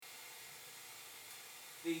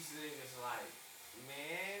these niggas like,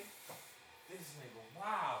 man, this nigga,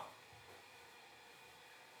 wow.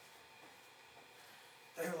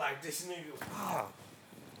 They were like, this nigga, wow.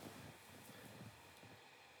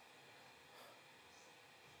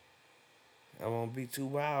 I won't be too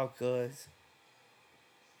wild, cuz.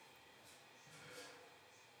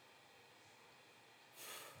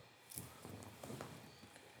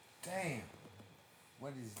 Damn.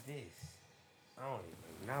 What is this? I don't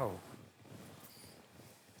even know.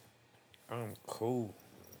 I'm cool.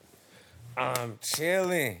 I'm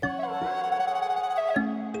chilling.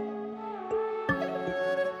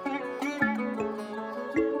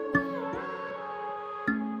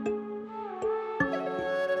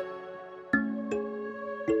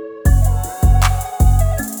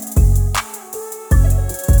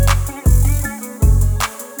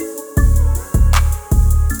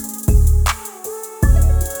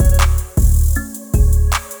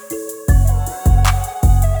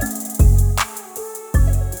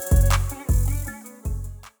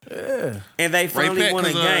 And they finally won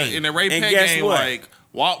a game. In the Ray Peck game, what? like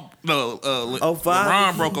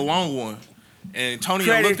LeBron broke a long one. And Tony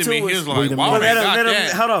looked at me, he was like, Walt got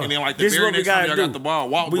that. Hold on. And then like the This is very what we next time gotta y'all do. got the ball,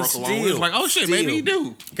 Walt broke a long one. He was like, oh shit, maybe he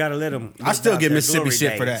do. Gotta let him. I still get Mississippi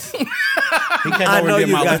shit for that. He came I over know and did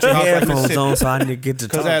you my got lecture your house like headphones Mississippi. on, so I need to get to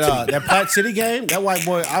talk Because to you. that Platte City game, that white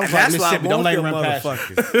boy, I was like, That's why Mississippi, don't let him them run past you.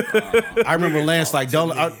 motherfuckers. I remember Lance like, no,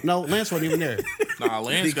 Lance wasn't even there. Nah,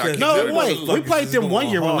 Lance got No, wait, we motherfuckers played is them one going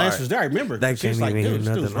year when hard. Lance was there. I remember. They She was can't like, even hear dude, this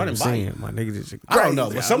dude's nothing I'm running by you. saying. My nigga just. I don't know,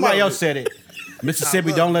 but somebody else said it.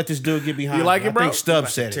 Mississippi, don't let this dude get behind. You like you. it, bro? I think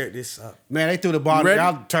Stubbs said Tear it. this up. Man, they threw the ball. ready?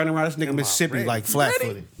 Y'all turn around. This nigga Am I Mississippi ready? like flat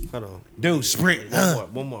footed. Hold on. Dude, sprint.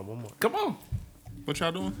 One more. Come on. What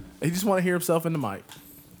y'all doing? He just want to hear himself in the mic.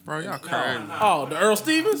 Bro, y'all crazy. Oh, the Earl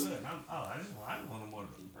Stevens? I just want more.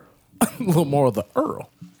 A little more of the Earl.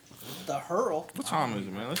 The hurl. What time is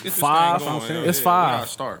it, man? Let's get this Five. thing going. It's We 5. gotta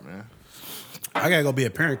start, man. I gotta go be a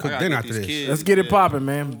parent. I Cook gotta dinner get after these this. kids. Let's get it Yeah. popping,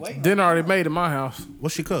 man. Dinner already made in my house.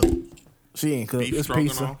 What she cook? She ain't cooked. Beef It's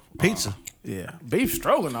pizza. stroganoff. Pizza. Yeah. Beef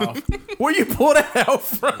stroganoff. Where you pull that out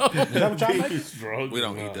from? Is that what y'all make? We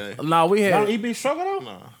don't eat that. Nah, we Y'all don't had. eat beef stroganoff?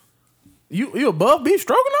 Nah. You above beef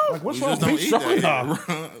stroganoff? Like, what's We wrong just with don't beef eat stroganoff?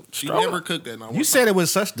 that. She never cooked that. You said it was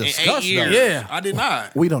such in 8 disgust. years. though. Yeah. I did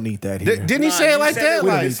not. We don't eat that here. Didn't he say it like that? we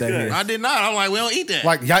don't Like, eat that here. I did not. I'm like, we don't eat that.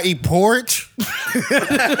 like y'all eat porridge?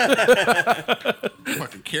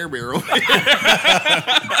 Fucking Care Bear. I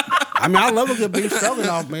mean, I love a good beef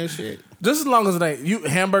stroganoff, man. Shit, Just as long as it ain't you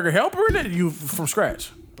hamburger helper in it, you from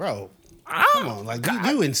scratch. bro. Come on, like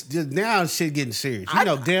you and now shit getting serious. You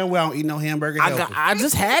know damn well I don't eat no hamburger. helper. I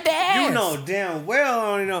just had to ask. You know damn well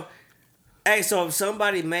I don't know. Hey, so if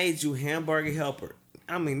somebody made you hamburger helper,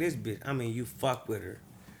 I mean this bitch. I mean you fuck with her,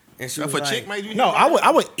 and she was If a like, chick made you No,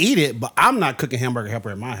 I would eat it, but I'm not cooking hamburger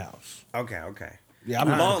helper at my house. Okay. Yeah, I'm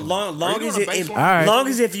not. Long you as doing a it, baseline? Alright. long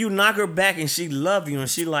as if you knock her back and she love you and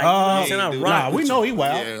she like, you know what I'm saying, I dude. rock Nah, with we you. know he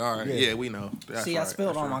wild. Yeah, all right. Yeah, we know. That's See, I right. spilled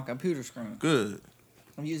That's on right. my computer screen. Good.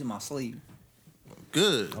 I'm using my sleeve.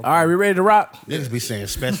 Good. All right, we ready to rock? Niggas be saying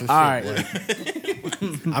special All shit. right.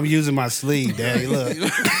 Boy. I'm using my sleeve, daddy. Look.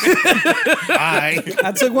 All right.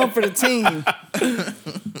 I took one for the team.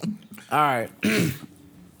 All right.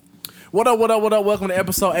 What up? Welcome to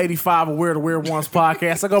episode 85 of We're the Weird Ones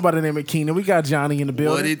podcast. I go by the name of Keenan. We got Johnny in the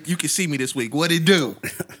building. You can see me this week. What it do?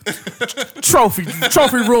 Trophy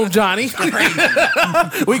room, Johnny. We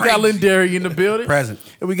got Lindari in the building. Present.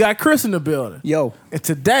 And we got Chris in the building. Yo. And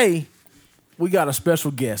today, we got a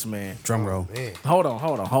special guest, man. Drum roll. Hold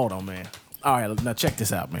on, man. All right, now check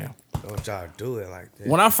this out, man. Don't y'all do it like that.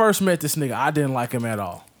 When I first met this nigga, I didn't like him at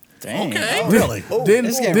all. Dang. Okay. Really?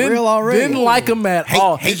 It's getting real already. Didn't like him at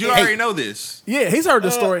all. Did you already know this? Yeah, he's heard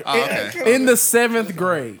the story okay. in the 7th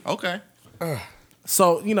grade. Okay.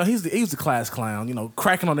 So, you know, he was the class clown, you know,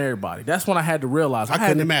 cracking on everybody. That's when I had to realize. I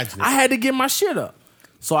couldn't imagine it. I had to get my shit up.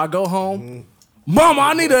 So I go home. Mama,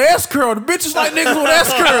 I need an S curl. The bitches like niggas with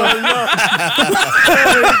S curl.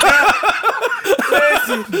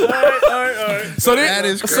 So then, That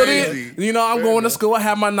is So crazy. then, you know, I'm going to school. I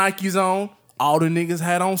have my Nikes on. All the niggas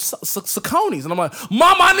had on Saucony's. And I'm like,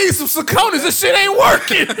 Mama, I need some Saucony's. This shit ain't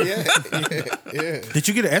working. Did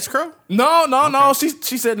you get an escrow? No.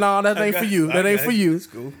 She said, no, that ain't for you. That ain't for you. That's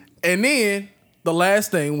cool. And then the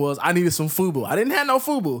last thing was I needed some FUBU. I didn't have no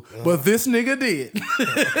FUBU, but this nigga did.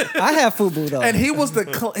 I have FUBU though. And he was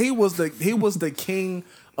the king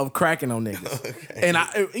of cracking on niggas. And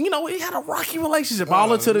we had a rocky relationship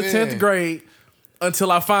all into the 10th grade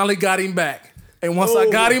until I finally got him back. And once I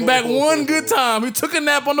got him back one good time, he took a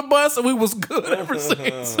nap on the bus and we was good ever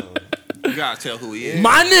since. You gotta tell who he is.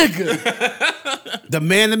 My nigga. The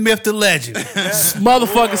man, the myth, the legend.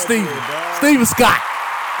 Motherfucking Steven Scott.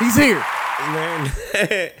 He's here. Man,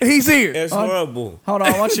 He's here. it's horrible. Hold on,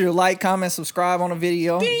 I want you to like, comment, subscribe on the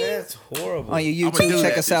video. That's horrible. On your I'ma do YouTube.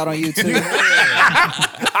 Check that us out on YouTube.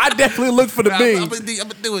 I definitely look for the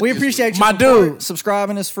beans. We appreciate you. My dude.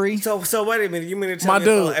 Subscribing is free. So wait a minute. You mean to tell My me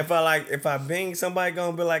dude. if I bing somebody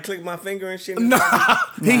gonna be like click my finger and shit? No,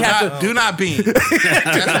 he have to. Do not beam.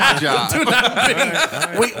 That's my job.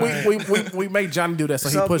 We make Johnny do that, so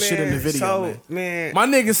he put shit in the video. So, man. My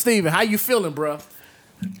nigga Steven, how you feeling, bro?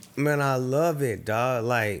 Man, I love it, dog.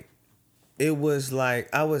 Like, it was like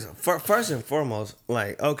I was first and foremost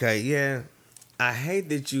like, okay, yeah, I hate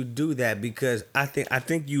that you do that because I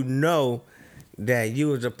think you know that you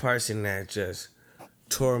was the person that just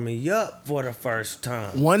tore me up for the first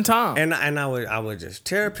time. One time, And I would just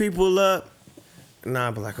tear people up, and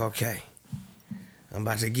I'd be like, okay, I'm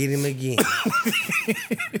about to get him again.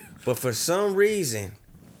 But for some reason,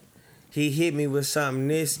 he hit me with something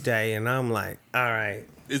this day, and I'm like, all right.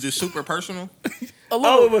 Is it super personal?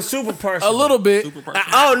 It was super personal. a little bit. Super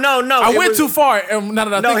personal. No. I went too far. And now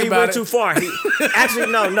that I think he about went it, too far. Actually,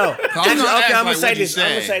 no. Actually, okay, I'm gonna say this.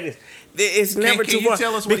 It's never too Can far. you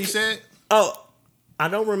tell us what he said? Oh, I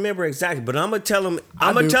don't remember exactly, but I'm gonna tell him.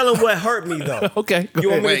 I'm gonna tell him what hurt me though. Okay, go You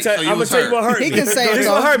want ahead. me to tell? so you I'm gonna was tell you hurt. what hurt me. He can say it. This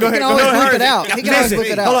though. what hurt me. He can always What whip hurt it me. out. He can always Listen, whip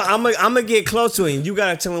it hold out. on. I'm gonna get close to him. You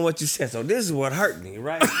gotta tell me what you said. So this is what hurt me,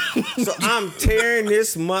 right? So I'm tearing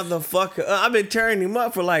this motherfucker up. I've been tearing him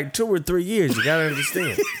up for like 2 or 3 years. You gotta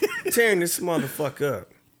understand. Tearing this motherfucker up.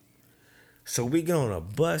 So we go on a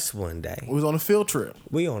bus one day. We was on a field trip.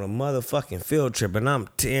 We on a motherfucking field trip, and I'm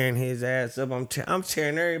tearing his ass up. I'm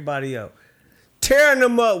tearing everybody up. Tearing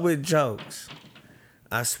them up with jokes.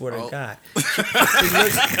 I swear to God.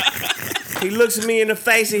 He looks me in the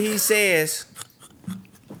face and he says,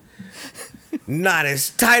 not as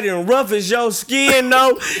tight and rough as your skin,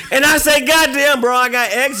 though. And I say, goddamn, bro, I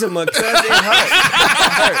got eczema, cuz it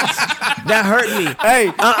hurts. That hurt me. Hey.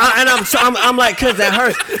 And I'm like, cuz that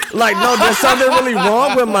hurts. Like, no, there's something really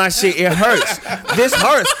wrong with my shit. It hurts. This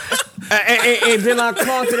hurts. And then I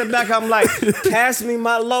call to the back. I'm like, pass me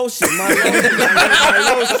my lotion. My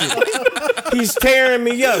lotion. He's tearing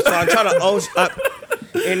me up. So I try to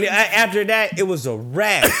and after that, it was a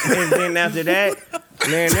wrap. And then after that,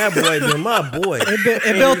 man, that boy been my boy.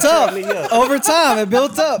 It built up. Over time. It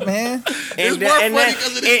built up, man. And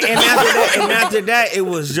after that, it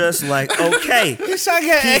was just like, okay. This I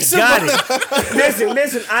got He eczema. got it.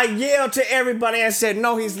 Listen. I yelled to everybody. I said,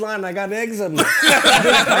 no, he's lying. I got eczema.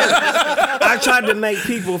 I tried to make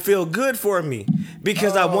people feel good for me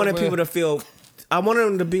because I wanted people to feel. I wanted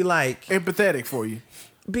them to be like Empathetic for you.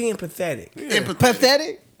 being pathetic.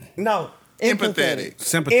 Pathetic? No. Empathetic.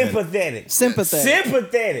 Sympathetic.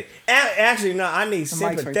 Sympathetic. Actually, no. I need mic's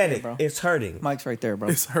right sympathetic. there, bro. It's hurting. Mike's right there, bro.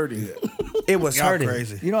 It's hurting. It was Y'all hurting.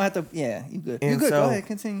 crazy. You don't have to. Yeah, you good. And You good. so- Go ahead.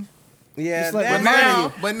 Continue. Yeah, Just like that-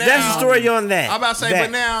 remind But now, that's the story on that. I'm about to say, That.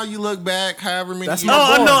 but now you look back, however many That's years.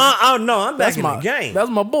 my boy. I'm back That's in my the game. That's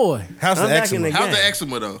my boy. How's I'm the back in eczema? the How's game. the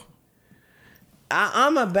eczema though?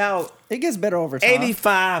 I'm about It gets better over time.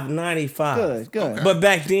 85, 95. Good. Okay. But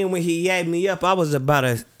back then when he yabbed me up, I was about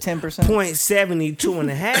a 10%. 0.72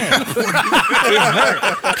 and a half. It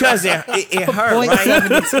hurt. Because it hurt,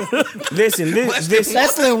 right? Listen, this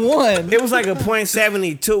Less than one. it was like a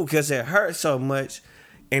 0.72 because it hurt so much.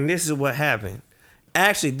 And this is what happened.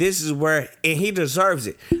 Actually, this is where, and he deserves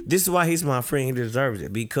it. This is why he's my friend. He deserves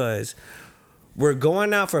it because we're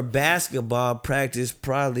going out for basketball practice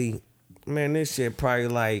probably, man, this shit probably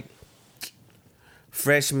like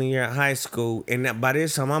freshman year of high school. And that, by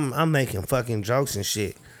this time, I'm making fucking jokes and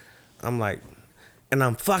shit. I'm like, and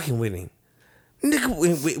I'm fucking with him.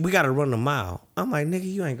 Nigga, we got to run a mile. I'm like,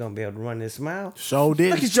 nigga, you ain't going to be able to run this mile. So did.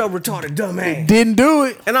 Look at your retarded dumb ass. Didn't do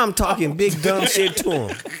it. And I'm talking big dumb shit to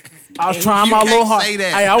him. I was trying my you little can't hard. say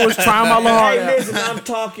that. Hey, I was trying my little hard. Hey, listen, I'm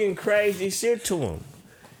talking crazy shit to him.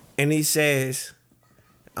 And he says,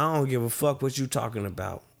 I don't give a fuck what you talking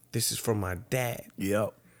about. This is from my dad.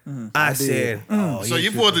 Yep. I said, oh, So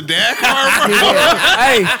you pulled the dad card, bro?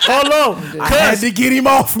 Hey, hold on. I had to get him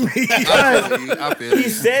off me. I feel he you.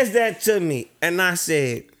 says that to me. And I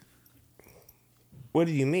said, what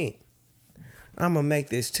do you mean? I'm going to make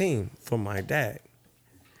this team for my dad.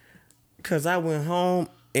 Because I went home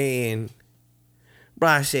and, bro,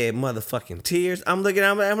 I shed motherfucking tears. I'm looking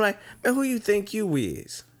at him, I'm like, man, who you think you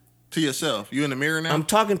is? To yourself. You in the mirror now? I'm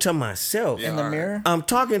talking to myself. Yeah. In the All right. mirror? I'm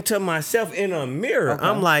talking to myself in a mirror. Okay.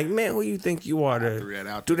 I'm like, man, who you think you are threw to that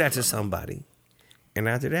out do there, that to somebody? And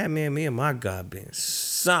after that, man, me and my God been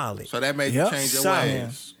solid. So that made you Yep. change your Solid.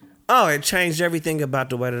 ways. Oh, it changed everything about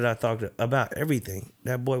the way that I thought about everything.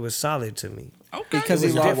 That boy was solid to me. Okay. Because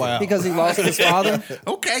he lost his father.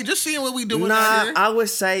 Okay, just seeing what we doing Nah, out here. I would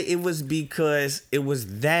say it was because it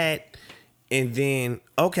was that, and then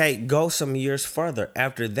okay, go some years further.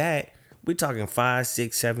 After that, we talking 5,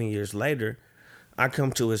 6, 7 years later. I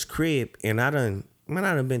come to his crib, and I done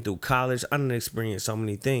been through college. I done experienced so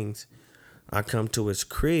many things. I come to his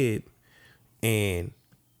crib, and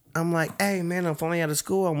I'm like, hey man, I'm finally out of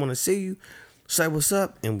school. I want to see you. Say what's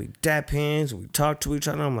up, and we dap hands, we talk to each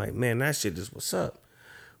other. I'm like, man, that shit is what's up.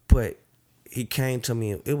 But he came to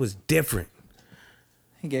me, it was different.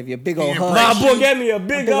 He gave you a big old hug. My boy gave me a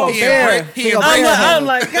big old bear. I'm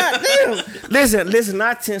like, God damn. Listen,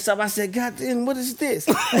 I tensed up. I said, God damn, what is this?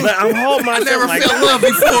 But I'm holding myself. I never like, felt love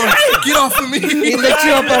before. Get off of me. He lift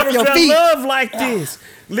you up off your feet. Love like this.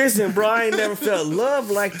 Listen, bro, I ain't never felt love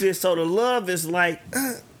like this. So the love is like,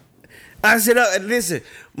 I said, listen,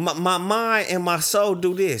 my mind and my soul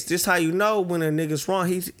do this. This how you know when a nigga's wrong.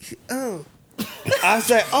 I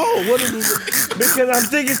said, oh, what is this? Because I'm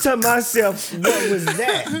thinking to myself, what was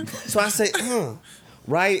that? So I say,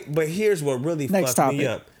 right? But here's what really Next fucked me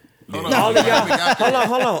topic. up. All of y'all,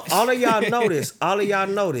 hold on. All of y'all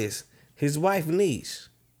notice. His wife, Niche.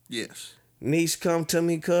 Yes. Niche come to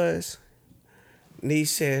me, cuz. Niche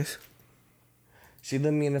says, she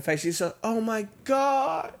looked me in the face. She said, oh my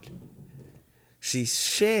God. She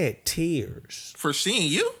shed tears. For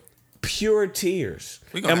seeing you? Pure tears.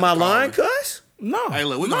 Am I lying, cuz? No. Hey,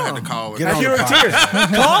 look, we're going to have to call her. Pure tears.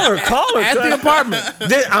 Call her. At the apartment.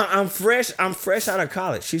 I'm fresh out of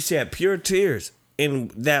college. She said pure tears.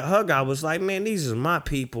 In that hug, I was like, man, these are my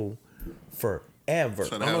people forever.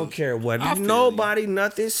 So I don't care what nobody,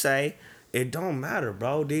 nothing say. It don't matter,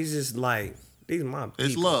 bro. These are my people.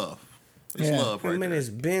 It's love. It's love right Man, there. it's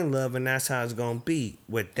been love, and that's how it's going to be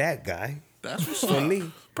with that guy. That's what's For up.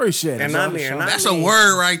 me. Appreciate it. That's a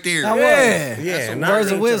word right there. Yeah.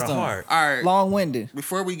 Words of wisdom. All right. Long-winded.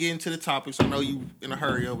 Before we get into the topics, I know you in a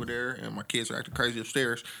hurry over there, and my kids are acting crazy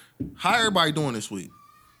upstairs. How everybody doing this week?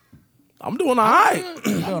 I'm doing all right.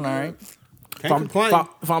 Doing all right. If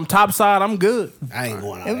I'm top side, I'm good. I ain't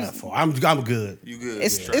going out that far. I'm good. You good?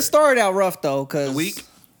 It started out rough though, cause The week?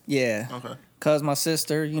 Yeah. Okay. Cause my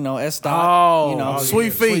sister, S. Dot,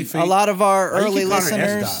 Sweet feet. a lot of our Oh, you early keep calling her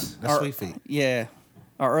listeners, S-Dot. That's Sweet Feet. Yeah,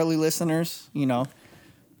 our early listeners,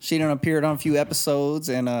 she done appeared on a few episodes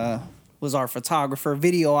and was our photographer,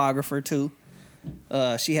 videographer too.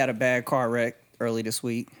 She had a bad car wreck early this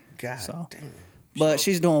week. God damn. But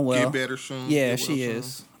she's doing well. Get better soon. Yeah, Get she well is.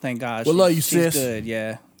 soon. Thank God. We love you, she's sis. good,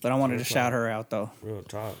 yeah. But I wanted to shout her out though. Real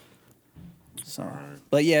talk. So,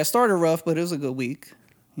 but yeah, it started rough, but it was a good week.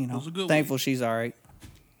 was a good Thankful week. she's all right.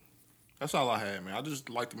 That's all I had, man. I just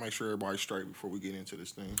like to make sure everybody's straight before we get into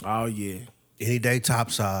this thing. Oh, yeah. Any day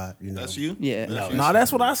topside, That's you? Yeah. No,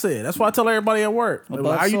 that's what I said. That's what I tell everybody at work. They're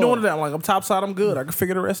like, how you doing today? I'm like, I'm top side. I'm good. I can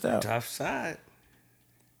figure the rest out. Top side.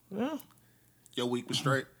 Yeah. Your week was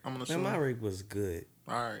straight, I'm going to Man, assume. my week was good.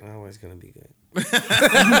 All right. Always gonna be good.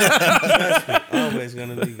 Always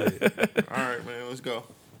gonna be good. All right, man. Let's go.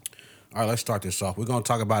 All right, let's start this off. We're going to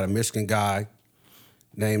talk about a Michigan guy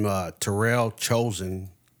named Terrell Chosen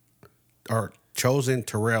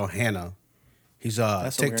Terrell Hanna. He's a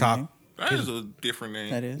That's a weird TikTok. name. That is a different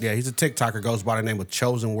name. That is. Yeah, he's a TikToker, goes by the name of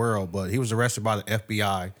Chosen World, but he was arrested by the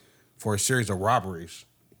FBI for a series of robberies.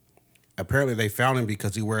 Apparently, they found him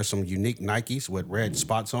because he wears some unique Nikes with red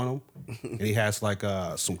spots on them, and he has like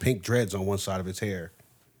some pink dreads on one side of his hair.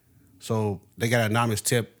 So they got an anonymous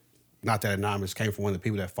tip, not that anonymous, came from one of the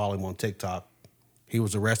people that follow him on TikTok. He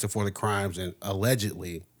was arrested for the crimes, and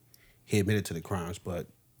allegedly, he admitted to the crimes, but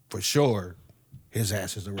for sure, his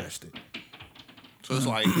ass is arrested. So it's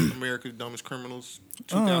like America's Dumbest Criminals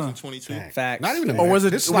 2022. Facts. Not even Or was America. it-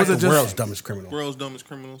 This is was like it the just- world's dumbest criminal. World's Dumbest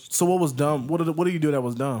Criminals. So what was dumb? What did you do that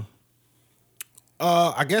was dumb?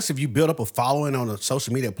 I guess if you build up a following on a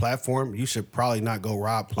social media platform, you should probably not go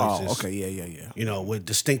rob places. Oh, okay. Yeah. With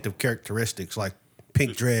distinctive characteristics like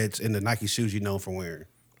pink dreads and the Nike shoes you know from wearing.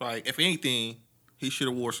 Like, if anything, he should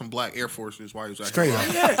have wore some black Air Forces while he was Straight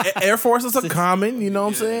actually up. Yeah, Air Force is a common, you know what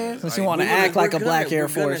I'm saying? Since you want to act like a black Air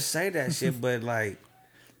We're gonna Force. say that shit, but like,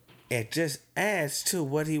 it just adds to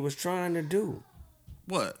what he was trying to do.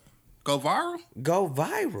 What? Go viral? Go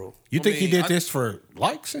viral. You think he mean, did this for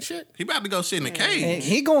likes and shit? He about to go sit in the cage. And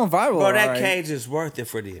he going viral. Bro, that alright. cage is worth it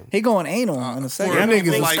for them. He going anal in a for second. Y'all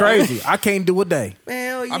niggas is Like- crazy. I can't do a day.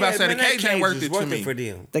 Man, yeah, I'm about to say, man, the that cage ain't worth is it to me. for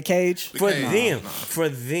them. The cage. For cage. them. Nah. For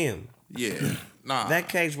them. Yeah. Nah. That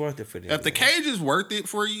cage worth it for them. If the cage is worth it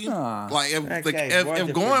for you, like That if cage worth if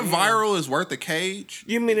it going for them. viral is worth the cage,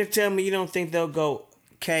 You mean to tell me you don't think they'll go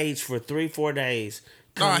cage for 3-4 days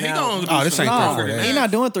Nah, he gonna do Oh, this some ain't longer 3-4 than days. He that.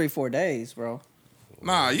 not doing 3-4 days, bro.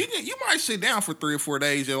 Nah, you might sit down for 3 or 4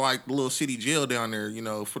 days in like the little city jail down there, you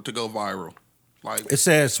know, to go viral. Like It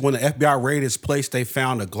says when the FBI raided his place, they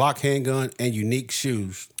found a Glock handgun and unique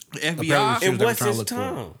shoes. the Apparently FBI, she was And there what's trying to his look for it.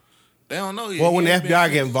 time? they don't know yet. Well, when He the ain't FBI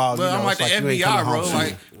been- get involved, but you know, I'm like it's the like you ain't FBI, coming bro. home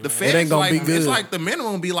Like soon. the feds, ain't gonna like be good. it's like the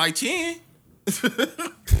minimum be like 10.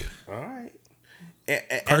 All right. And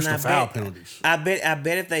Personal I foul bet- penalties. I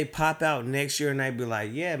bet if they pop out next year and they be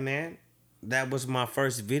like, yeah, man, that was my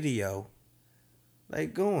first video. They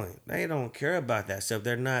going. They don't care about that stuff.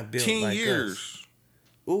 They're not built 10 like years. us.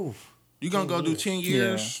 Ooh. You gonna go do 10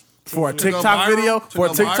 years? For a To go TikTok viral? video? To For a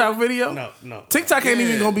go TikTok viral? video? No. TikTok ain't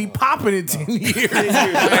even Yeah. gonna be popping in 10 years. By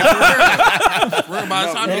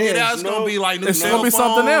the time you get out, it's gonna be like new It's cell gonna be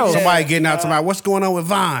something phones. else. Somebody getting out tonight. What's going on with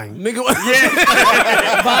Vine? Nigga,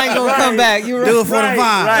 Vine gonna come back. You Do right. it for the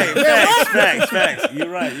Vine. Right. Facts. You're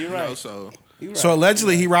right. You know, so So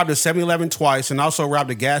allegedly, he robbed a 7-Eleven twice and also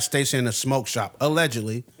robbed a gas station and a smoke shop.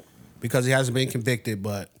 Allegedly, because he hasn't been convicted,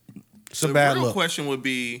 but it's a the bad real look. question would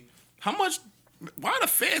be, how much? Why the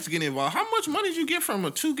feds get involved? How much money did you get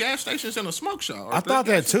from 2 gas stations and a smoke shop? I thought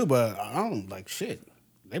that too, but I don't like shit.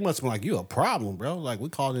 They must have been like, you a problem, bro. Like, we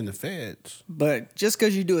called in the feds. But just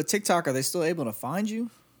because you do a TikTok, are they still able to find you?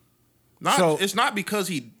 Not, So- it's not because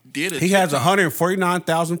he did it. He has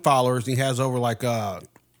 149,000 followers. And he has over like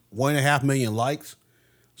 1.5 million likes.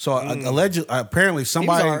 So apparently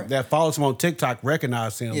somebody alright. that follows him on TikTok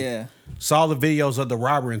recognized him. Yeah. Saw the videos of the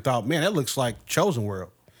robbery and thought, man, that looks like Chosen World.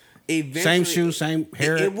 Eventually, Same shoes, same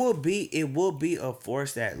hair. It will be a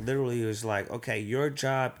force that literally is like, okay, your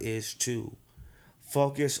job is to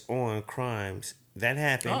focus on crimes that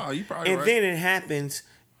happen. Oh, you probably and right. then it happens,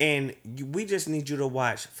 and we just need you to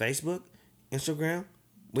watch Facebook, Instagram.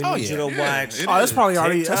 We Oh, need you yeah. to Yeah, watch it oh, that's probably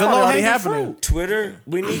already, TikTok. that's probably already Low-hanging happening. Twitter.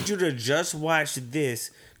 We need you to just watch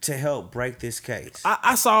this to help break this case.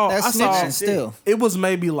 I saw, That's snitching still. it was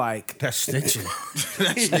maybe like, That's snitching.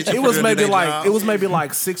 it was maybe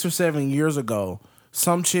like 6 or 7 years ago.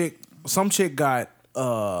 Some chick got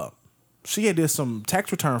she had did some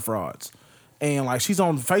tax return frauds. And like she's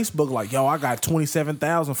on Facebook like, yo, I got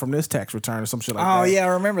 27,000 from this tax return or some shit like that. Oh, yeah, I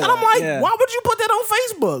remember and that. I'm like, Yeah. why would you put that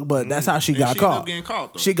on Facebook? But that's how she And got she ended up caught. getting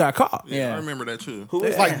caught, though. She got caught. Yeah, Yeah. I remember that too. Who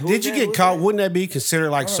is Like, that? Who did is you that? get Who is caught? that? Wouldn't that be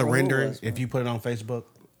considered like don't know who it surrendering was. if you put it on Facebook?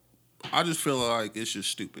 I just feel like it's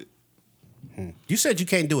just stupid. You said you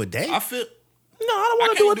can't do a day. I feel No, I I don't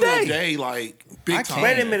want can't to do a day. like big I time.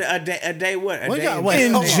 can't. Wait a minute. A day what? A What day y'all- in wait, jail?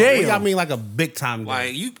 In hold on. jail. What y'all mean like a big time day?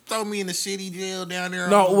 Like you throw me in the city jail down there.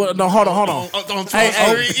 No, on- well, no, hold on. On 12th Hey,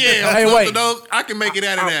 hey, Street. Yeah, hey, on wait. 12th Oak, I can make it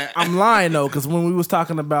out of that. I'm lying though, because when we was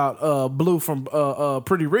talking about Blue from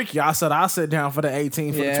Pretty Ricky, I said I sit down for the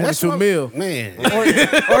 18 for Yeah. the That's 22 mil. Man,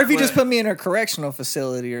 Or if you just put me in a correctional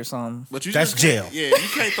facility or something. But you That's just can't- jail. Yeah, you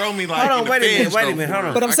can't throw me like. Hold on, in the wait a minute, feds, wait a though, minute, for hold on.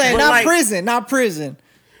 real. But I'm I saying can't- But not like- prison, not prison.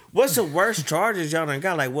 What's the worst charges y'all done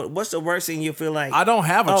got? Like, what's the worst thing you feel like? I don't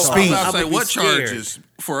have a Oh, charge. I was Speed. about I to say would be what scared. charges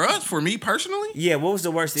for us? For me personally, Yeah, what was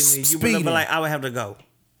the worst thing that you would Speeding. be like? I would have to go.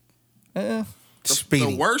 the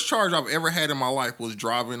speeding. worst charge I've ever had in my life was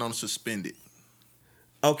driving on suspended.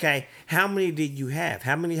 Okay, how many did you have?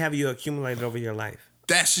 How many have you accumulated over your life?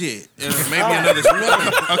 That's it. And maybe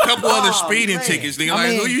a couple other speeding man. tickets. Nigga, I like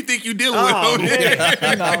mean- who you think you dealing Oh, with?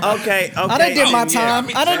 You know. Okay, I done did my yeah. time.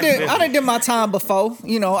 I done definitely. did my time before.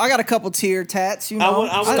 You know, I got a couple tier tats. You know,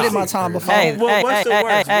 I would- I did my time before. Hey, well, what's the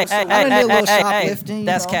worst? What's the I done did a little shoplifting. you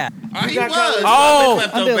That's know. cat. He got was. caught- Oh. He was a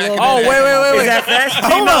klepto I did a back in little the Oh, day. wait. Is that facts?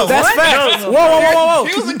 Hold on, that's What? facts. No. Whoa.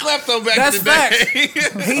 He was a klepto back That's in the day.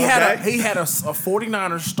 He had a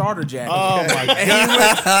 49er starter jacket. Oh my god!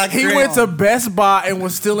 And he went to Best Buy and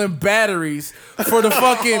was stealing batteries for the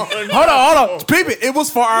fucking. Hold on. Peep it. It was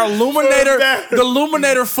for our the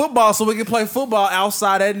Illuminator football, so we could play football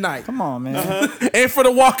outside at night, Come on, man. and for the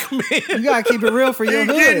Walkman. You gotta keep it real for your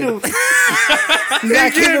hood. You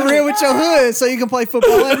gotta keep it real with your hood so you can play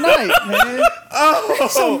football at night, man.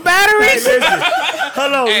 Some batteries.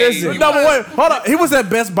 Hold on, listen. No, but wait, hold on. He was at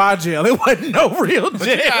Best Buy jail. It wasn't no real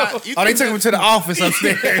jail. Oh, they took him to the office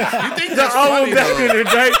upstairs. You think The that's old funny, back though? in the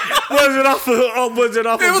day, was it off of? Was it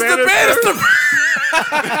off It of? was the Bannister? best.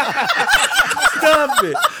 Stop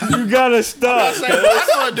it! You gotta stop.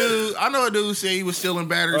 I know a dude said he was stealing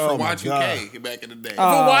batteries Oh for my Y2K back in the day. For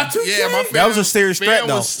Y2K? Yeah, my That was a serious fam threat,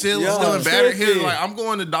 though. was stealing batteries. He was like, I'm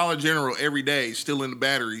going to Dollar General every day stealing the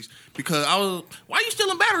batteries because I was, why you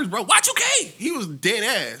stealing batteries, bro? Y2K. He was dead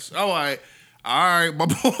ass. I'm like, all right, my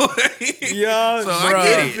boy. Yo, so I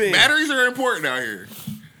get it. Batteries are important out here.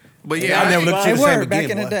 But yeah, I never looked They at the same were back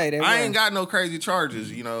again, in the boy. day. They I were. ain't got no crazy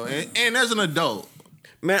charges, you know. And as an adult,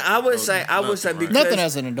 Man, I would say because nothing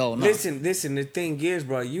as an adult. No. Listen. The thing is,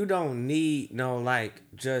 bro, you don't need no like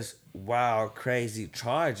just wild crazy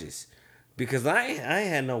charges, because I ain't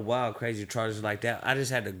had no wild crazy charges like that. I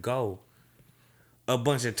just had to go a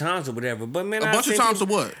bunch of times or whatever. But man, A bunch of times or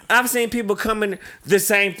what? I've seen people coming the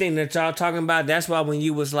same thing that y'all talking about. That's why when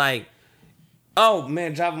you was like, oh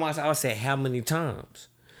man, driving myself, I would say how many times,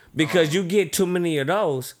 because you get too many of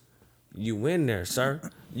those, you in there, sir.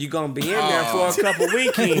 You gonna be in there for a couple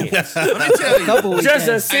weekends. Let me tell you. Just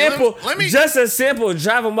a simple, let me- just a simple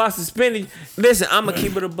driving while suspended. Listen, I'm gonna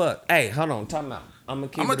keep it a buck. Hey, hold on, time out. I'm gonna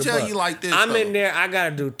keep it a buck. I'ma tell you like this, I'm though. in there. I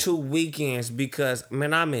gotta do 2 weekends because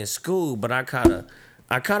man, I'm in school, but I caught a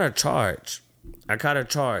charge. So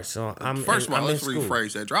First of all, I'm let's in school.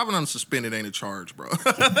 rephrase that. Driving unsuspended ain't a charge, bro.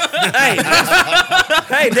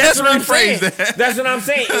 Hey, that's what I'm saying. rephrase that. That's what I'm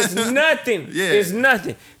saying. It's nothing. Yeah. It's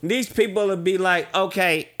nothing. These people will be like,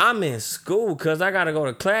 okay, I'm in school because I gotta go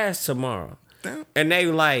to class tomorrow, Damn. and they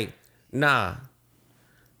like, nah,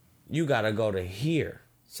 you gotta go to here.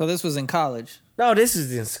 So this was in college. No, this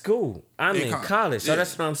is in school. I'm In in college. college, so Yeah.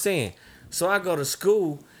 that's what I'm saying. So I go to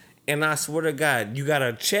school, and I swear to God, you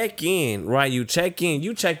gotta check in, right? You check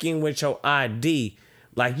in with your ID,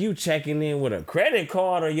 like you checking in with a credit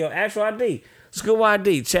card or your actual ID, school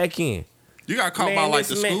ID. Check in. You got caught Man, by like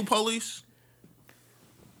the listen, man. school police?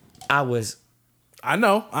 I was, I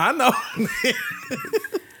know. I know.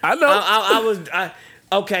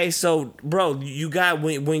 okay. So, bro, you got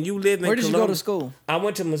when you live in Where did you go to school? I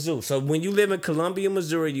went to Missouri. So when you live in Columbia,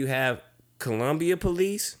 Missouri, you have Columbia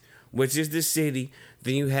Police, which is the city.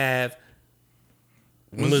 Then you have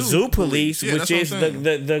Mizzou Police, Yeah, which that's is what I'm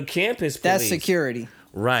the campus police. That's security.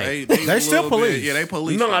 Right. They a still little bit- police. Yeah, they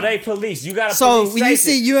police. No, though. they police. You got a So police when you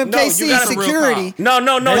station. see UMKC you got a- security, No, They you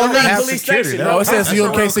don't got a have police security. station. No, No, it says That's a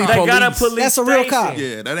real UMKC cop. They police. got a police That's a real cop.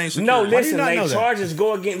 station. Yeah, that ain't security. No, Why do you listen, not know they that? charges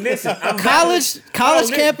go against. Listen, I'm college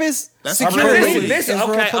listen. campus That's security. real Listen, is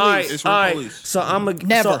real okay, all police. right, It's real all right. police. So I'm a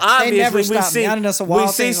Never. So They obviously never we stopped me. see I done done some we wild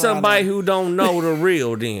see things around somebody there. who don't know the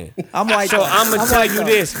real. Then I'm white. so though. I'm gonna I'm tell white you though.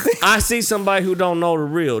 this. I see somebody who don't know the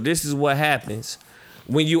real. This is what happens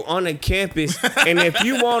when you on a campus, and if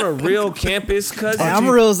you on a real campus, cousin, Hey, I'm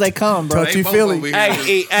real as they come, bro. They Touchy both Philly. over here.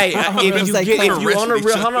 Hey, if you Like, get if come you on a arrest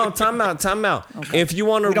real, each hold other. on, time out. If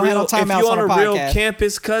you on a We don't have real, no if timeouts you on on a the real podcast.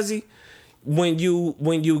 campus, cuzzy, when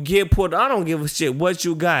you get put, I don't give a shit what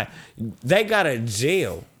you got. They got a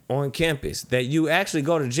jail on campus that you actually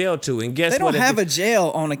go to jail to, and guess They what? don't have a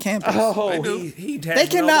jail on a campus. Oh, They do. he has They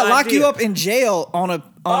cannot no lock idea. you up in jail on a He don't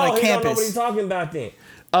know what he's campus. talking about then.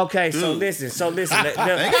 Okay, so Dude. listen. They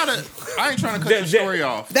gotta. I ain't trying to cut The- the story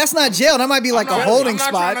off. That's not jail. That might be like I'm a not- holding I'm not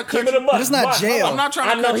spot. trying to Keep it a buck. But it's not Buck. jail. I'm not trying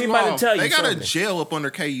I to know cut he you about to off. tell you They got a something. jail up under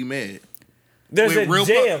KU Med. There's With a real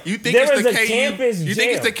jail. You think There it's is the a KU? campus You jail.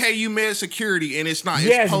 think it's the KU Med security, and it's not.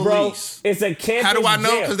 Yes, It's police. bro. It's a campus. How do I know?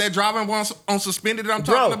 jail. Because that driving on suspended that I'm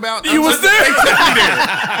Bro, talking about. you was there. They took me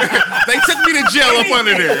there. They took me to jail up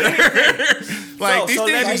under there. Like these so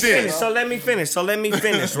things let me is finish. this. So let me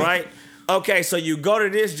finish, right? Okay, so you go to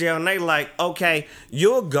this jail and they like, okay,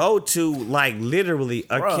 you'll go to like literally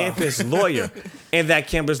a campus lawyer, and that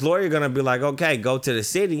campus lawyer gonna be like, okay, go to the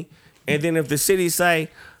city, and then if the city say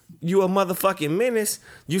you a motherfucking menace,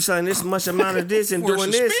 you sign this much amount of this and For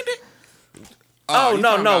doing this. suspended? Oh you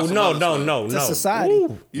no talking about some other stuff. no. It's a society.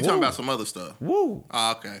 Woo, You talking about some other stuff? woo.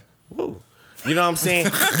 Oh, okay. Woo. You know what I'm saying?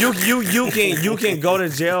 You can go to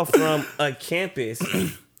jail from a campus.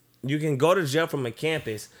 You can go to jail from a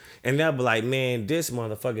campus, and they'll be like, man, this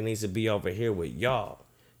motherfucker needs to be over here with y'all.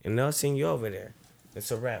 And they'll send you over there.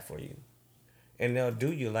 It's a wrap for you. And they'll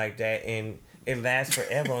do you like that, and it lasts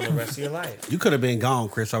forever on the rest of your life. You could have been gone,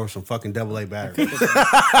 Chris, over some fucking AA battery.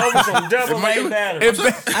 Over some double A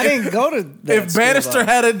battery. I didn't go to that If school, Bannister though.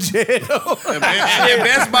 had a jail, If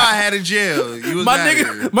Best Buy had a jail, you was my out here.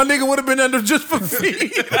 nigga would have been under just for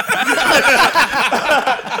feet.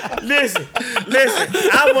 Listen.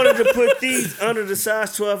 I wanted to put these under the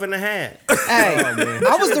size 12 and a half. Hey,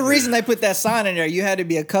 I was the reason they put that sign in there. You had to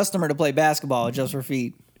be a customer to play basketball just for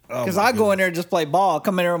feet. Because I go in there and just play ball.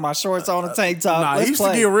 Come in there with my shorts on and tank top. Nah, it Let's used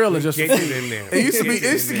play. to get real just for Get feet. it in there. It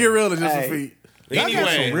used to get real just Hey. for feet. Y'all got some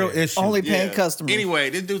Anyway. real issues. Only paying Yeah. customers. Anyway,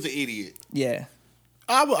 this dude's an idiot. Yeah.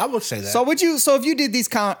 I would say that. So would you? So if you did these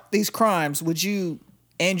crimes, would you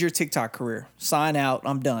end your TikTok career? Sign out.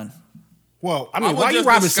 I'm done. well, I I mean, would why you just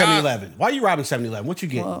robbing disguise- 7-Eleven? Why you robbing 7-Eleven? What you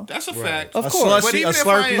getting? Well, That's a fact. Of A course. slushy, even a if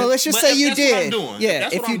Slurpee? I ain't- But let's just but say you that's what I'm did. doing. Yeah,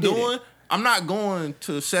 That's if what you I'm did it. doing. I'm not going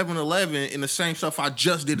to 7-Eleven in the same stuff I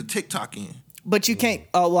just did a TikTok in. But you can't.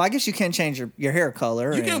 Oh well, I guess you can change your hair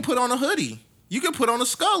color. You can and- put on a hoodie. You can put on a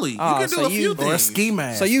Scully. You Oh, can so do a few you- things. Or a ski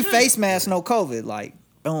mask. So you face mask, no COVID. Like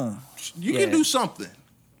boom. You Yeah. can do something.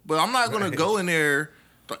 But I'm not gonna go in there.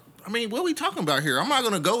 I mean, what are we talking about here? I'm not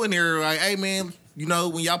gonna go in there like, hey man, you know,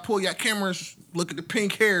 when y'all pull your cameras, look at the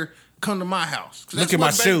pink hair. Come to my house. Look at my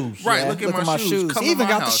shoes. Right, look at my shoes. He even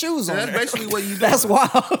got the shoes on. That's basically what you do. That's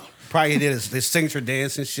wild. Probably did his signature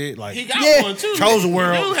dance and shit. Like He got one too. Chosen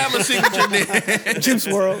World. He do have a signature dance. Juice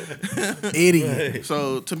World. Idiot.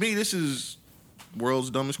 So to me, this is world's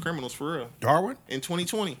dumbest criminals for real. Darwin? In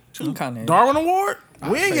 2020. Darwin Award?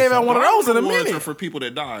 We ain't gave out one of those in a Awards minute. are for people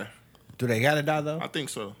that die. Do they gotta die though? I think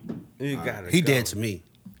so. You got it. He dead to me.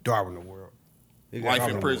 Darwin the world. Life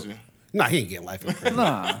in prison. Nah, he ain't getting life in prison.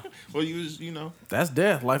 Nah. Well, you know. That's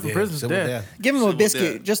death. Life in Yeah, prison is civil death. Give him a Civil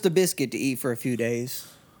biscuit, death. just a biscuit to eat for a few days.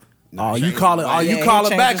 Oh, you call it? Oh, Yeah, you he call it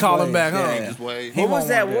changed back? his Call him ways. back, huh? Yeah. Change his ways. He What was won't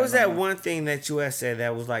that? wanna What was do it that no one thing that you had said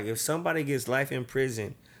that was like, if somebody gets life in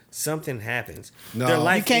prison, something happens. No. Their You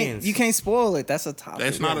life You ends. can't spoil it. That's a topic.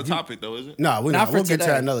 That's not a topic though, is it? No, Not for we'll get to today.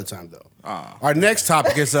 that another time though. Ah. Our next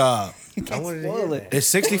topic is You I can't wanted to spoil hear it. that. is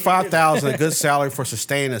 $65,000 a good salary for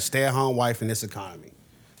sustaining a stay-at-home wife in this economy.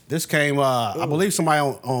 This came, I believe somebody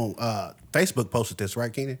on Facebook posted this,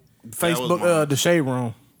 right, Keenan? Facebook, mine. the shade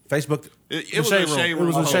room. Facebook. It was shade a room. shade It room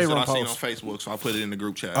was a post shade that room I seen on post. Facebook, so I put it in the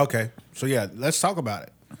group chat. Okay, so yeah, let's talk about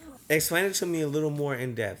it. Explain it to me a little more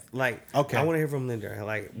in depth. Like, Okay. I want to hear from Linda.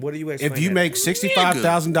 Like, what do you explain? If you that? make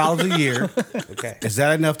 $65,000 a year, okay, is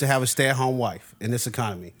that enough to have a stay-at-home wife in this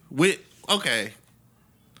economy? Okay.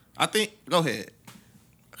 I think. Go ahead.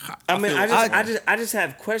 I mean, feel- I just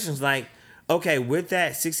have questions. Like, okay, with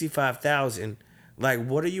that 65,000, like,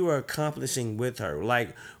 what are you accomplishing with her?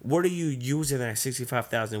 Like, what are you using that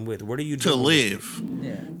 65,000 with? What are you to doing live.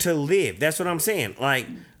 Yeah. to live? That's what I'm saying. Like,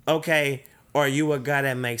 okay, are you a guy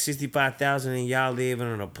that makes 65,000 and y'all live in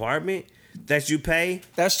an apartment that you pay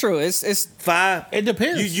That's true. It's five? It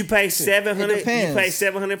depends. You pay 700. You depends. pay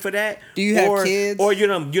 700 for that. Do you have kids? Or you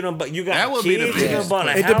got That would be the kids. You done best. bought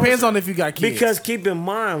a It house? depends on if you got kids. Because keep in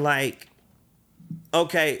mind, like,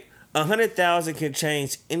 okay, 100,000 can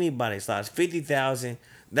change anybody's lives. 50,000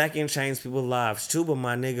 that can change people's lives too. But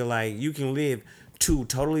my nigga, like, you can live two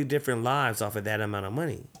totally different lives off of that amount of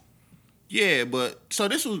money. Yeah, but so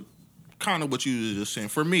this was kind of what you were just saying.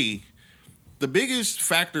 For me, the biggest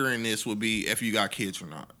factor in this would be if you got kids or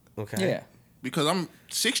not. Okay. yeah. Because I'm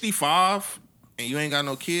 65 and you ain't got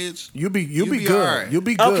no kids. You'll be be good. alright. You'll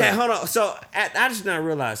be good. Okay, hold on. So I just now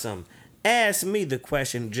realized something. Ask me the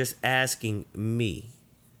question. Just asking me.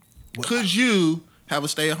 Could you have a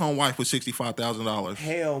stay-at-home wife with $65,000?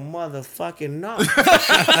 Hell, motherfucking no.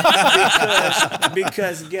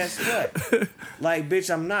 because guess what? Like,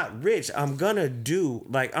 bitch, I'm not rich. I'm gonna do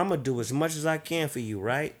as much as I can for you,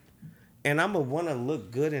 right? And I'm gonna wanna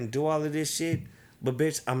look good and do all of this shit. But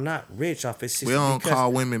bitch, I'm not rich off of 60. We don't because-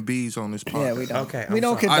 call women bees on this podcast. Yeah, we don't. Okay, we I'm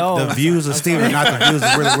don't sorry. condone. The views of Steven, not the views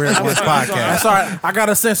of Really Weird on this podcast. That's all right. I got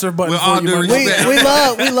a censor button With all for you. due my respect.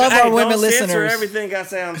 nigga. we love Hey, our women don't censor listeners. everything I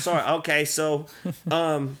say. I'm sorry. Okay, so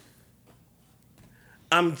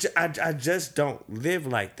I just don't live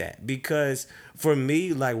like that because for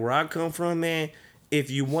me, like where I come from, man, if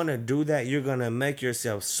you want to do that, you're gonna make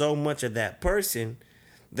yourself so much of that person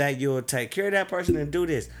that you'll take care of that person and do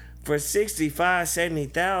this for 65,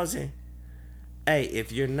 70,000. Hey,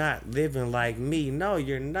 if you're not living like me, no,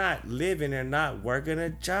 you're not living and not working a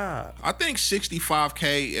job. I think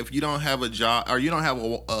 65K if you don't have a job or you don't have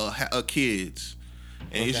a kids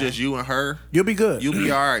and it's Okay. just you and her, You'll be good. you'll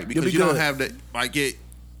be all right because be you don't good. have that like it,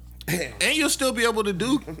 and you'll still be able to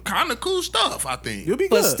do kind of cool stuff. I think. You'll be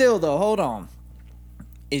But good. still, though, hold on.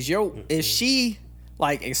 Is she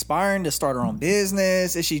like aspiring to start her own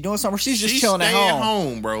business? Is she doing something? Or she's just chilling at staying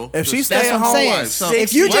home. bro. If she's That's staying what I'm home, saying. So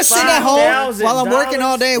If you just sitting at home while I'm working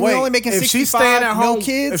all day, we're only making if 65, she's staying at home, no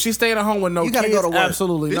kids. if she's staying at home with no You gotta kids, go to work.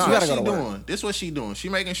 absolutely This not. what gotta she go to work. doing. This what she doing. She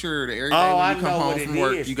making sure that every day Oh, when I you know come what home it from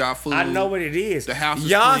work, is. you got food. I know what it is. The house is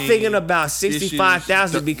y'all clean, thinking about dishes,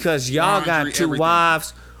 65,000 the because y'all got laundry, two everything.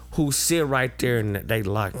 wives who sit right there and they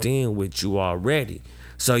locked in with you already.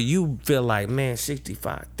 So you feel like, man,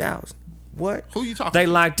 65,000. What? Who you talking They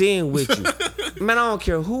to? locked in with you. Man, I don't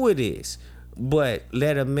care who it is, but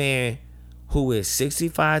let a man who is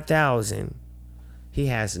 65,000, he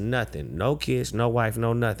has nothing, no kids, no wife,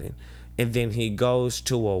 no nothing, and then he goes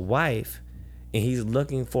to a wife, and he's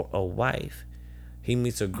looking for a wife. He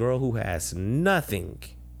meets a girl who has nothing.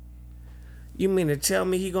 You mean to tell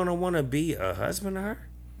me he gonna want to be a husband to her?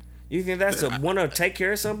 You think that's want to take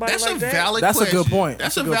care of somebody That's like a that? valid That's a question. good point.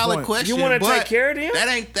 That's That's a a good valid point. question. You wanna but take care of them?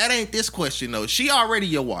 That ain't this question though. She already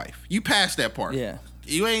your wife. You passed that part. Yeah.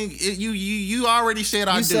 You ain't you already said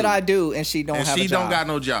I do. You said I do, and she don't and have she a job. don't got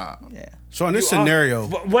no job. Yeah. So in this scenario,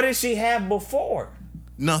 What did she have before?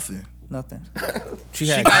 Nothing. Nothing. She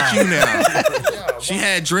She had got you now. She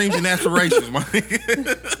had dreams and aspirations, my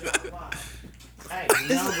nigga.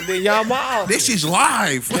 Then y'all wild. This is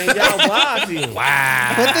live. Then y'all wild. Then.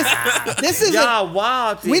 Wow. But this is Y'all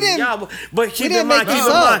wild. We didn't- Y'all, but keep didn't in mind. make Keep this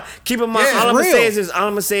in up. mind. Keep in mind. Yeah, all I'm gonna real. say is this. All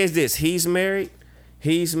I'm gonna say is this. He's married.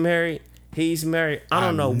 He's married. He's married. I don't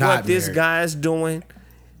I'm know not what this married. guy is doing.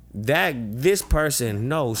 This person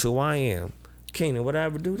knows who I am. Keenan, would I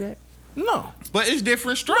ever do that? No. But it's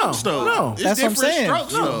different strokes, though. no. It's That's what I'm different saying.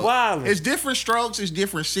 strokes, No, though. wildin'. It's different strokes. It's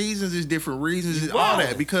different seasons. It's different reasons. It's all Wildin'.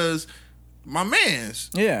 that because my man's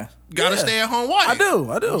yeah. got a Yeah. stay-at-home wife. I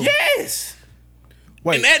do. Yes.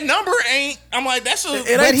 Wait, And that number ain't. I'm like, that's a.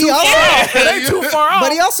 It But ain't he too also- far off. It ain't too far off.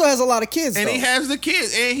 But he also has a lot of kids. and though. he has the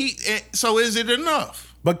kids, and so is it enough?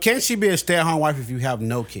 but can she be a stay-at-home wife if you have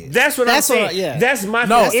no kids? That's what That's I'm what saying. I- yeah. That's my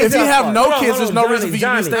No, thing. if Is you it- have no hold on, kids, hold there's on, no Johnny, reason for you to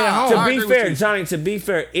Johnny. stay at home. I To agree be with fair, you. Johnny, to be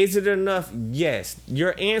fair, is it enough? Yes.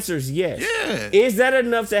 Your answer is yes. Yeah. Is that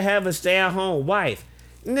enough to have a stay-at-home wife?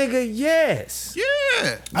 Nigga, yes. Yeah. I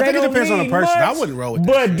They think it don't depends on the need person. I much, wouldn't roll with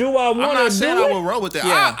that But shit. do I I'm want not to saying do I it? would roll with that.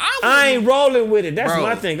 Yeah. I ain't rolling with it. That's Bro,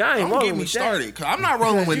 my thing. I ain't don't rolling get me with started. Cause I'm not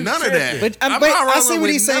rolling with You none of that. tripping. But, I'm but not I see rolling what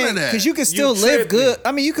with he's none saying of that. because you can still You live tripping. good.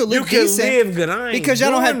 I mean, you could You live can decent live good. I ain't because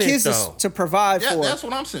y'all don't have doing it, kids though. to provide Yeah, for. that's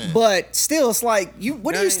what I'm saying. But still, it's like you.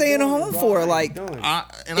 What are I you ain't staying at doing home it, bro. for? I ain't Like, doing it.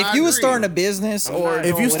 And if you was agree. starting a business or not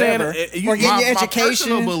If you staying- whatever, you- or getting my, your my personal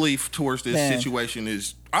education, belief towards this Man. situation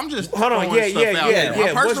is I'm just Hold on. throwing Yeah, stuff yeah, out yeah, there.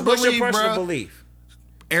 yeah. My personal What's your belief, personal bruh, belief?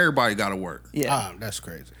 everybody got to work. yeah. That's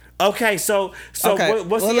crazy. Okay, so Okay.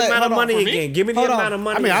 what's Well, the amount hold of on. money For me? again? Give me the Hold on. amount of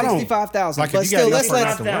money. I mean, I don't- 65,000. Like, if But you still, got let's your let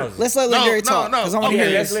person to work. let's let Legendary talk no. because I want to Okay,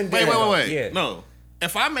 hear let's this. let- Wait. Yeah. No,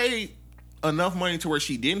 if I made enough money to where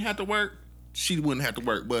she didn't have to work, she wouldn't have to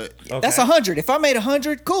work. But Okay. That's 100. If I made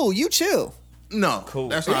 100, cool. You chill. no, Cool.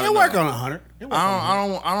 that's It not work enough. on 100.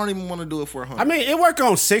 I don't even want to do it for 100. I mean, it work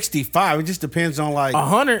on 65. It just depends on like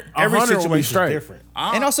 100. every 100 will be situation is straight. different.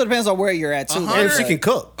 And also depends on where you're at too. 100. And she can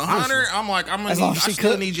cook. 100. I'm like, I'm As gonna long need, as I she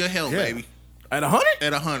still cook. need your help, Yeah. baby. At 100?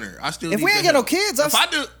 At 100, I still. If need we your ain't got no help. kids, if I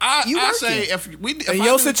do, you I say working. if we if In I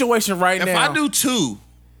your do, situation right if now. I do two,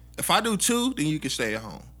 then you can stay at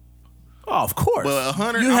home. Oh, of course. But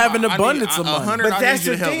 100, You have an abundance of money. 100, But I that's need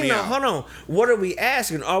you the to help thing, me though. out. Hold on. What are we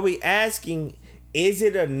asking? Are we asking, is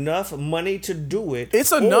it enough money to do it?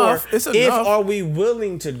 It's enough. Or It's if enough. are we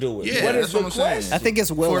willing to do it? Yeah, what is that's the what I'm saying. question? I think it's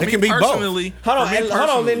For willing. me can be both. personally, Hold on, for me hold on,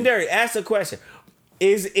 personally, Legendary. Ask the question.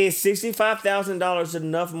 Is $65,000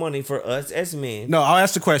 enough money for us as men? No, I'll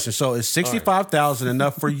ask the question. So is 65,000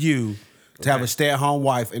 enough for you to have a stay-at-home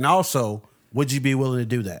wife? And also, would you be willing to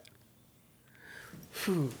do that?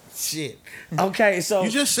 Shit. Okay, so You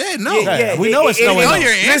just said no. Yeah, we know it's no know enough.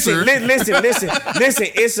 your answer. Listen.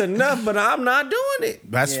 It's enough, but I'm not doing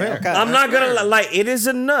it. That's fair. okay. I'm not gonna like. It is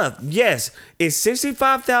enough. Yes, is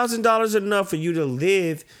 $65,000 enough for you to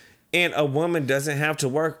live, and a woman doesn't have to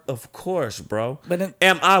work? Of course, bro. But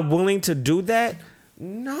am I willing to do that?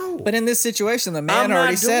 No. But in this situation, the I'm man not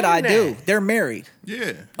already said, doing "I do." that. They're married.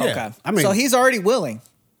 Yeah. Yeah. Okay. I mean- so he's already willing.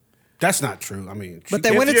 That's not true. I mean, But they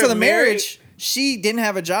If went into you're the married- marriage. She didn't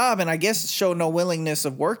have a job, and I guess showed no willingness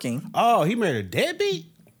of working. oh, he married a deadbeat?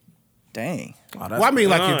 Dang. Well, I mean,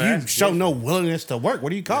 like, No, if you that's show no willingness to work,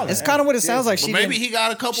 what do you call It's it? kind of what it sounds like. But She maybe didn't- he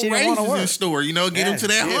got a she couple didn't raises wanna work. in store, get him to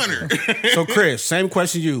that 100. So, Chris, same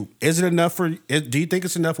question to you. Is it enough for, do you think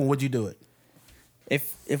it's enough, and would you do it?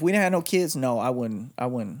 If we didn't have no kids, no, I wouldn't.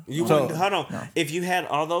 You So- wouldn't, hold on. If you had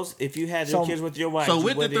all those, if you had your So- kids with your wife, so you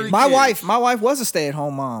with the wouldn't- three- My kids. wife was a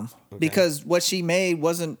stay-at-home mom because what she made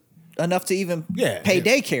wasn't enough to even pay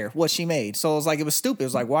daycare. What she made, so it was like it was stupid. It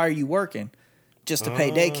was like, why are you working just to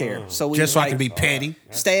pay daycare? So we Just was so I like, can be petty?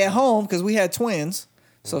 stay at home because we had twins.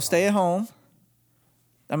 So stay at home.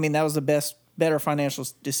 I mean, that was the better financial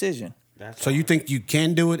decision. So you think you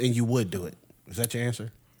can do it and you would do it? Is that your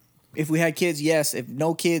answer? If we had kids, yes. If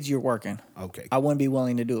no kids, you're working. Okay. I wouldn't be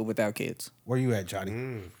willing to do it without kids. Where you at,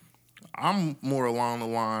 Johnny? I'm more along the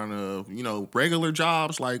line of, regular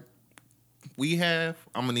jobs like we have,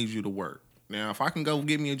 I'm going to need you to work. Now, if I can go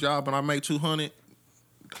get me a job and I make 200,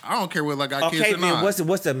 I don't care whether I got kids Okay, or not. then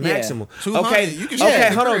what's the maximum? 200, Okay, you can stay okay, at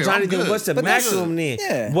the hold on, crib, Johnny. I'm Then good. what's the But that's- maximum then?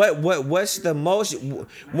 Yeah. What's the most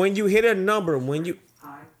when you hit a number when you?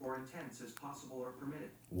 high or intense as possible or permitted.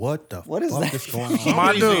 What the What is fuck that? is going on?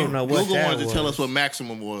 My Reason, dude, know what Google that wanted to tell was. us what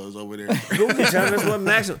maximum was over there. Google tell us what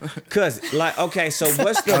maximum. Cause like okay, so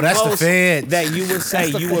what's the Oh, that's the most feds. that you would say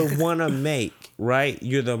you would want to make? Right,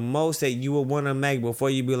 you're the most that you would want to make before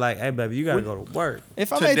you be like, hey baby, you gotta go to work.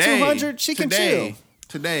 If I made 200, she can chill.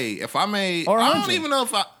 Today, if I made, Or I 100. don't even know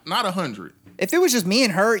if not 100. If it was just me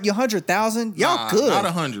and her, you 100,000, y'all good. Not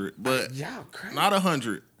 100, but Y'all crazy. not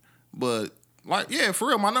 100, but Like, yeah, for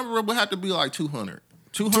real, my number would have to be like 200.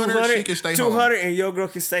 200, she can stay 200 home. and your girl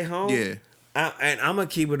can stay home? Yeah. And I'm gonna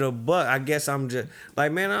keep it a buck. I guess I'm just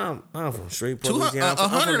like, man, I'm from Shreveport, Louisiana.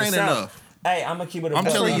 100 ain't enough. Hey, I'm gonna keep it a I'm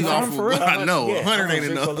buck. telling you, I'm for real? I know, Yeah, 100 I'm ain't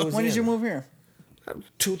from enough. Shreveport, When did you Louisiana. move here?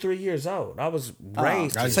 2-3 years old. I was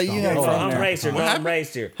raised. I here. just So you don't ain't know. from I'm there. raised here. No, What I'm happened?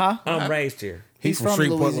 raised here. Huh? I'm raised here. He's from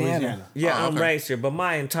Shreveport, Louisiana. Yeah, Oh, I'm okay. raised here, but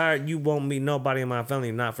my entire you won't meet nobody in my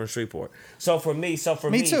family not from Shreveport. So for me,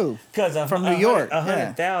 Me too. Because From New York, yeah.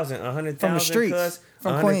 100,000, From the streets.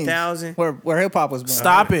 From Queens. 100,000, Where hip hop was born.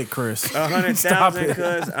 Stop it, Chris. 100,000.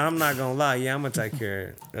 Because I'm not gonna lie, yeah, I'm gonna take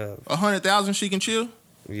care of. 100,000 she can chill?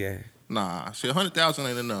 Yeah, Nah, see, 100,000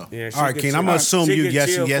 ain't enough. yeah. All right, Keen, I'm gonna assume you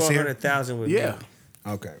yes and yes here. 100,000 with Yeah.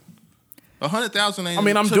 me. Okay. 100,000 ain't. I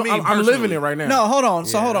mean, I'm to me, living personally. it right now. No, hold on.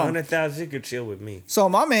 So Yeah, hold on. 100,000, you could chill with me. So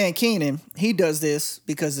my man Keenan, he does this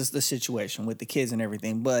because it's the situation with the kids and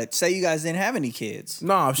everything. But say you guys didn't have any kids.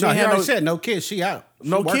 No, if she No, ain't he had already no, said no kids. She out. She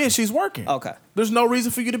no working. kids, she's working. Okay. There's no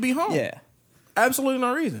reason for you to be home. Yeah. Absolutely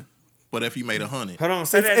no reason. But if you made 100, Hold on,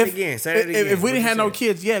 say that again. Say that again. If we What didn't you have no said?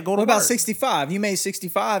 kids, yeah, go to What about work. 65? You made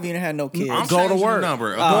 65. You didn't have no kids. I'm Go to changing work. the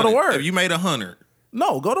number. Go to work. If you made 100,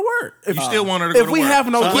 No, go to work. If you still want her to go if to we work. have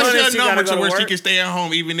no so kids, what's 100, she your gotta number go to to where she work? can stay at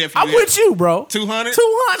home even if you I'm with you, bro. 200?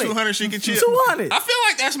 200. 200 she can chill. 200. I feel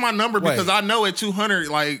like that's my number because I know at 200,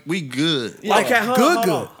 like, we good. Okay, hold Good, on,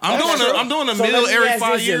 good. hold on. I'm doing a So meal let me every ask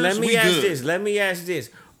 5 this years. then. We good. Let me ask this.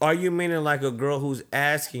 Are you meaning like a girl who's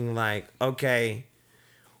asking, like, okay,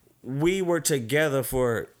 we were together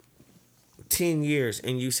for 10 years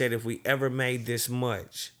and you said if we ever made this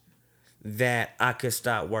much that I could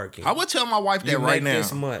stop working? I would tell my wife that You right make now.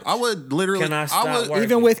 this much. I would literally. Can I stop would working?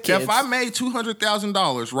 Even with kids. If I made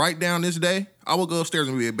 $200,000 right down this day, I would go upstairs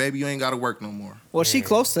and be like, baby, you ain't got to work no more. Well, she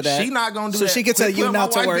close to that. She not gonna do so that. she could tell Quit you putting not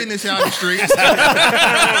my to wife work. business out in the streets.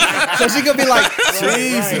 So she could be like,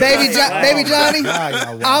 baby Johnny,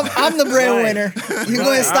 I'm the breadwinner. You go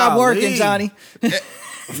ahead and stop Golly. working, Johnny.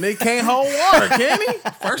 Nick can't hold water, can he?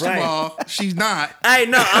 First Right. of all, she's not. Hey,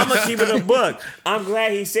 no, I'm gonna keep it a buck. I'm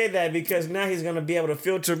glad he said that because now he's gonna be able to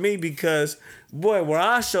filter me because boy, where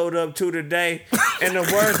I showed up to today and the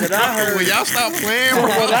words that I heard, Will y'all stop playing? from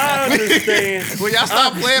what I understand. Will y'all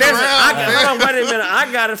stop playing Listen, around? hold on, wait a minute. I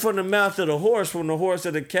got it from the mouth of the horse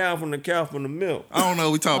to the cow, from the cow from the milk. I don't know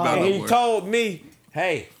what we talking about And no he more. told me,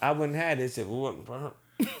 hey, I wouldn't have this if it wasn't for her.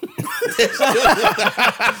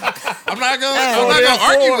 I'm not gonna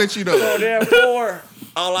argue with you So though. therefore,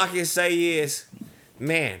 all I can say is,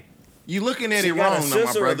 man, You looking at she it got a wrong, though, my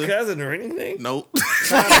sister or brother. cousin or anything. Nope.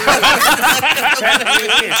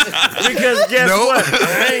 Because guess Nope. what?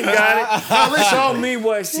 I ain't got it. listen. Show me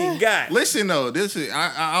what she got. Listen though, this is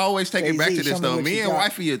I always take it back Jay-Z, to this show me though. what Me you and got.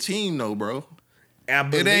 wifey a team though, bro. I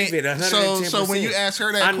believe ain't- it 110%. so when you ask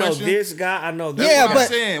her that I know question- this guy. I know that Yeah, That's guy. what I'm but-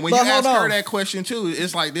 saying. When but you ask hold her on. that question too,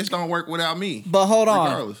 it's like this don't work without me. But hold on.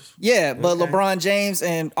 Regardless. Yeah, but Okay. LeBron James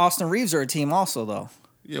and Austin Reeves are a team also, though.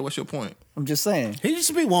 Yeah, what's your point? I'm just saying. He used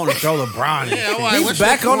to be wanting to throw LeBron. in. Yeah, like, He's what's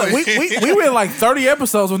back your on it. point? We went like 30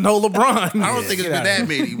 episodes with no LeBron. I don't think it's been that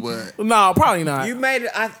many, but No, probably not. You made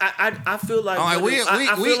it. I feel like. like, what we it-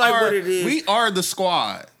 I we feel like are what it is. we are the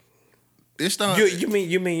squad. This done. You mean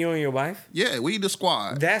you and your wife? Yeah, we the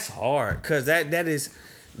squad. That's hard because that is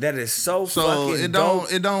so So fucking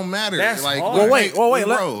dope. it don't matter. That's like hard. we Well, wait, make-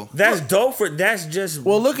 let- bro. That's dope for. That's just.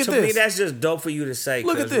 Well, look at to me, this. that's just dope for you to say.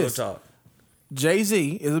 Look at 'cause real this. talk,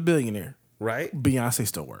 Jay-Z is a billionaire. right? Beyonce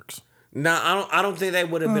still works. No, I don't think they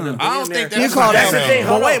would have been a billionaire. I don't think You that's call That's that the thing.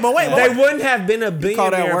 Hold But wait, on. They wouldn't have been a call that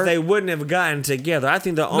billionaire if work? they wouldn't have gotten together. I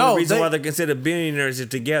think the only No, reason they- why they're considered billionaires is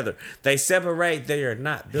together. They separate, they are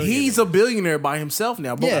not billionaires. He's a billionaire by himself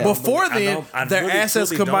now. But Yeah. before I then, don't- I their really, assets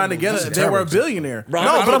truly combined don't together, believe they that. were a billionaire. Bro, I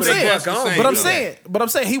no, don't but I'm believe saying, that's the same. but I'm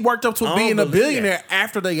saying, he worked up to I don't being a believe billionaire that.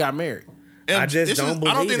 after they got married. I just This don't I don't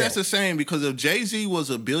believe think that's that. the same because if Jay-Z was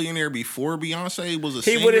a billionaire before Beyonce was a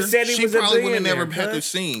He singer, would've said he she was a probably would have billionaire, never had to cuz.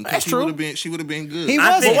 sing. That's She true. would have been. She would have been good. He I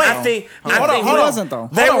wasn't. think though. think Hold on, He hold on. wasn't, though.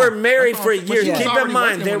 they Hold were on. married for But years. she was Keep in already mind,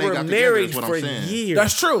 working they when they were got together, married is what for I'm saying. years.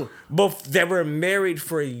 That's true. They were married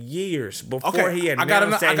for years before Okay, he I got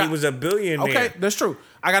announced ano- I that got- he was a billionaire. Okay, that's true.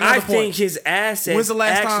 I got another I point. think his assets When's the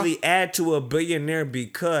last actually add to a billionaire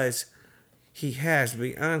because he has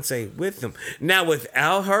Beyonce with him. Now,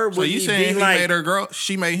 without her, So would you he saying be he like? made her grow?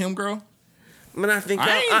 She made him grow? Man, I think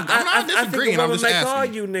I ain't- I'm not I think disagreeing, a I'm woman just make asking. all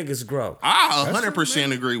you niggas grow. I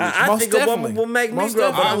 100% agree with you. I Most think a woman definitely. will make me Most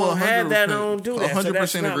grow, but definitely. I I will won't have that. I 100% don't do that. So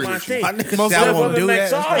that's 100% not agree my with you. thing. My niggas Most say I definitely won't do makes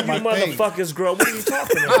that. all That's you not my thing. motherfuckers grow. What are you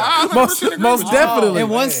talking about? I 100% most agree most with you. definitely. In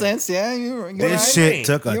one sense, yeah. You're This right. shit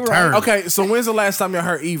took a You're turn. right. Okay, so when's the last time y'all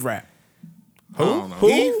heard Eve rap? I don't know.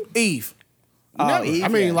 Eve? Oh, Never. Eve, I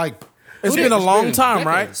mean, yeah. like It's been a long time,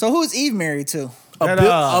 right? So who's Eve married to?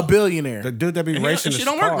 A billionaire. The dude that be And racing. she the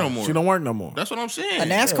don't work no cars. more. She don't work no more. That's what I'm saying. A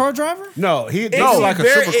NASCAR driver? No, he Is no she like a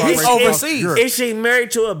very- supercar is- racer. overseas. Europe. Is she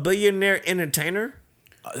married to a billionaire entertainer?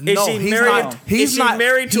 Is No, she he's married? not. He's is she not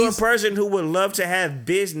married to a he's- person who would love to have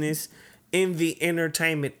business in the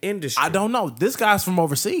entertainment industry? I don't know. This guy's from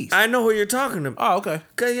overseas. I know who you're talking about. Oh, okay.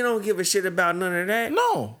 Cause you don't give a shit about none of that.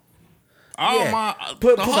 No. All Yeah. my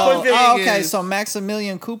Put- the put- whole put the- thing Okay, is- so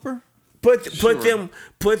Maximilian Cooper? Put Sure. them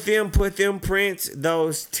prints,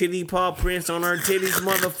 those titty paw prints on her titties,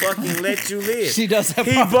 motherfucking let you live. She does have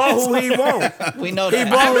He paw bought who he want. We know He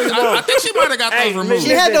that. bought who he I want. think she might have got Hey, those removed.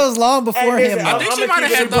 She had those long before Hey, him. listen, though. I think she might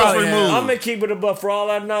have had those probably removed. I'm gonna keep it above for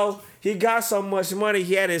all I know. He got so much money,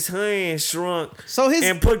 he had his hands shrunk. So his-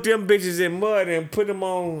 and put them bitches in mud and put them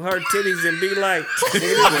on her titties and be like,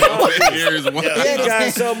 Here's wild. he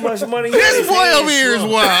got so much money. he had This his boy hands over here is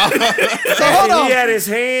shrunk. wild. So hold on. He had his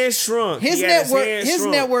hands shrunk. His He had net worth. hands His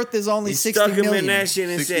shrunk. net worth is only He 60 stuck him million. in that shit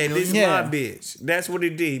and 60 said, "This is million? my Yeah. bitch." That's what he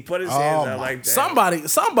did. He put his Oh hands out my- like that.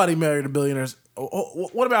 Somebody married a billionaire.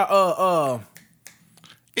 What about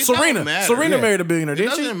It Serena? don't matter. Serena Yeah. married a billionaire, It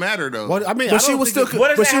didn't she? doesn't matter though. Well, I mean, But I she don't was think still. it- What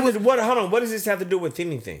does but that she have was. to, what? Hold on. What does this have to do with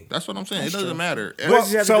anything? That's what I'm saying. It doesn't matter. What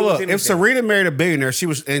does it have to so do with look, if anything? Serena married a billionaire, she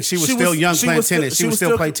was still young playing tennis. She was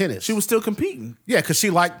still playing tennis. She was still competing. Yeah, because she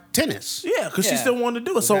liked tennis. Yeah, because she Yeah. still wanted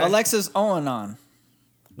to do it. So Alexis Owenon.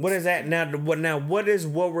 What is that now? What is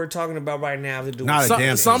what we're talking about right now have to do Not with a damn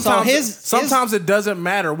thing. sometimes, So sometimes it doesn't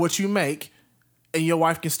matter what you make, and your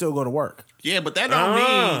wife can still go to work. Yeah, but that don't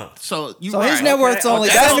mean so. You So right. his net worth's only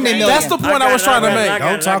okay. 70 million. That's the point I was trying to make.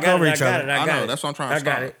 Don't talk over each other. I know. That's what I'm trying to I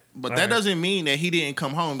got stop. it. But All that right. doesn't mean that he didn't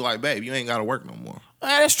come home and be like, babe, you ain't got to work no more.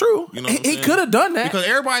 That's true. You know what I'm he saying? could have done that. Because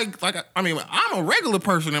everybody, like, I mean, I'm a regular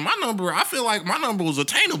person, and my number, I feel like my number was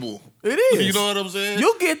attainable. It is. You know what I'm saying?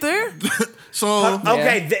 You'll get there. So,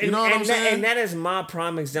 Okay, Yeah. You know what I'm saying? and that is my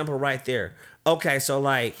prime example right there. Okay, so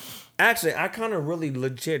like, actually, I kind of really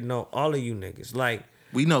legit know all of you niggas. Like,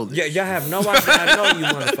 we know this. yeah, y'all have no idea. I know you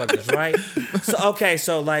motherfuckers, right? So okay,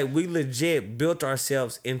 so like, we legit built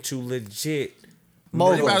ourselves into legit.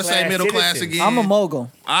 Mogul. You about to say middle class citizens. again? I'm a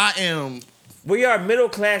mogul. I am, We are middle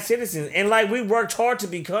class citizens, and like, we worked hard to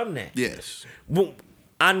become that. yes. Well,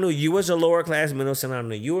 I knew you was a lower class middle, and I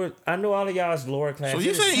knew you were. I knew all of y'all was lower class. So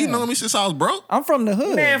you citizens. saying you know me since I was broke? I'm from the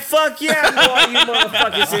hood. Man, fuck yeah, I know all you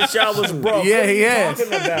motherfuckers since y'all was broke. Yeah, what are he you has.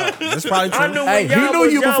 talking about? That's probably true. I knew Hey, when he y'all knew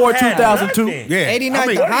was you y'all before had 2002. nothing. Yeah, 89 I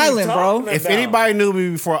mean, What are you Highland, bro. talking if about? anybody knew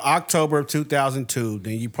me before October of 2002,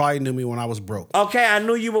 then you probably knew me when I was broke. Okay, I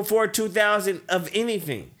knew you before 2000 of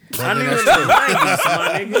anything. I knew you in the 90s,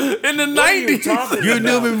 my nigga. In the What are you 90s. talking You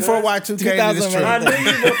knew about, me before cuz? Y2K. That is 2000 true. I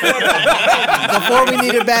knew you before Before we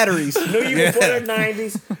needed batteries. knew you before the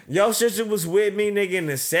 90s. Your sister was with me, nigga, in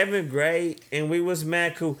the 7th grade, and we was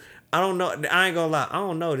mad cool. I don't know. I ain't gonna lie. I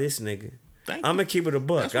don't know this nigga. Thank I'm you. gonna keep it a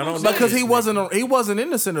buck. That's I what don't I'm know saying. Because this nigga. he wasn't in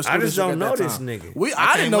the center school. I just district don't at know that this time. nigga.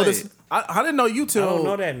 I didn't came know late. this. I didn't know you till I don't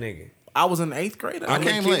know that nigga. I was in the 8th grade. I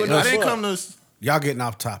came keep late. it I a didn't buck. come to. Y'all getting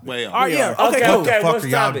off topic. Wait, All right, yeah. Okay, Okay, cool. okay. fuck What's are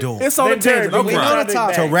y'all topic? doing? It's on the Then Terry, tangent. we Okay. know the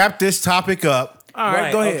topic. To topic. wrap this topic up, All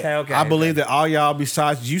right, go ahead. Okay. I believe that all y'all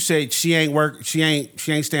besides you said she ain't work, she ain't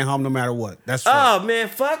staying home no matter what. That's fair. Oh man,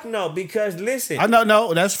 fuck no. Because listen, I know,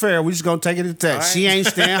 no, that's fair. We just gonna take it to text. All She ain't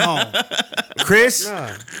staying home. Chris, Nah.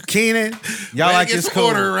 Keenan, y'all like this cool?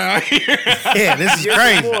 order around here. Yeah, this is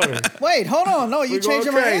crazy. Wait, hold on. No, you We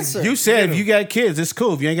changing going my crazy. answer. You said if you got kids, it's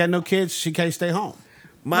cool. If you ain't got no kids, she can't stay home.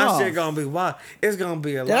 My No. shit gonna be wild. It's gonna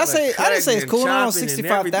be a Did lot I say? of I didn't say it's cutting cool. and No, chopping and everything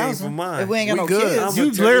for 65,000. mine. If we ain't got We no good. kids. I'm You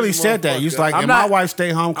gonna tear literally this said that. You was motherfucker like, up. and I'm my not- wife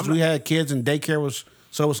stayed home because we had kids and daycare was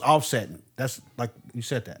so it was offsetting. That's like you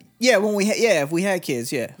said that. Yeah, when we if we had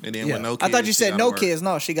kids, yeah. And then Yeah. with no kids, I thought you she said gotta no work. kids.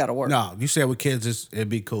 No, she got to work. No, you said with kids it'd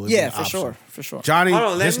be cool. It'd be Yeah, the for opposite. sure, for sure. Johnny, Hold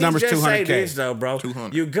on, let his me number's just say 200K. this though, bro.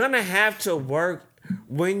 200. You're gonna have to work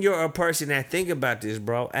when you're a person that think about this,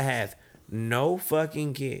 bro. I have no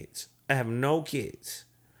fucking kids. I have no kids.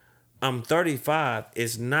 I'm 35.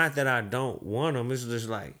 It's not that I don't want them. It's just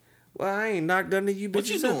like, well, I ain't knocked none of you What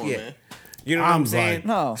you bitches up doing, yet. man? You know what I'm I'm saying? like-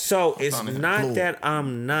 No. So it's trying to have not clue. that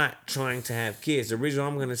I'm not trying to have kids. The reason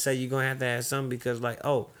I'm gonna say you're gonna have to have some because like,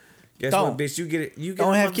 oh, guess Don't. what, bitch? You get it. You get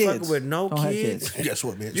Don't a have motherfucker kids. with no Don't have kids. kids. Guess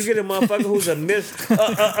what, bitch? You get a motherfucker who's a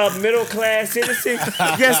middle class citizen.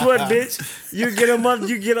 Guess what, bitch? You get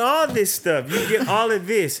you get all this stuff. You get all of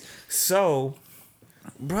this. So,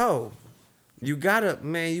 bro, you gotta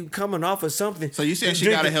you coming off of something. So you said she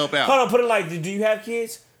gotta help out. Hold on, put it like, do you have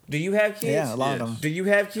kids? Do you have kids? Yeah, a lot of them. Do you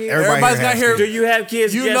have kids? Everybody Everybody's here got has here. Do you have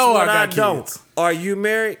kids? You Guess know what? I got don't. kids. Are you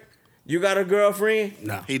married? You got a girlfriend?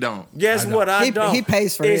 No. He don't. Guess what? I He- don't. he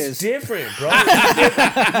pays for it's his. different, bro. It's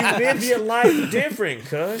different. You live your life different,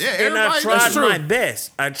 cuz. Yeah, and I everybody- tried that's true. my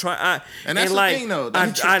best. And that's the like, thing, though.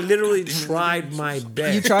 I literally tried my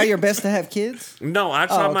best. You try your best to have kids? No, I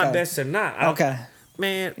tried my okay. best to not. Okay.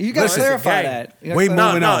 Man, You gotta it's a clarify game. that. You gotta We clarify-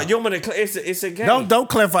 moving No, on. you want me to? It's a game. Don't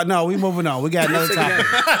clarify. No, we moving on. We got another topic.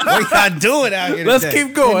 We got to do it out here Let's today.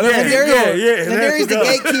 keep going. Let's And keep there going. yeah. And there he's the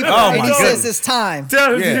gatekeeper, Oh, and my he says goodness. it's time.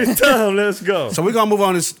 Tell us Yeah. it's time. Let's go. So we're gonna move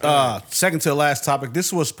on to this second to the last topic.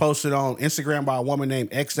 This was posted on Instagram by a woman named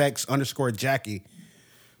XX_Jackie.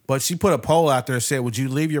 But she put a poll out there and said, would you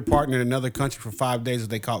leave your partner in another country for 5 days if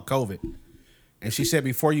they caught COVID? And she said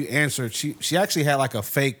before you answered, she actually had like a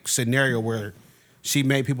fake scenario where she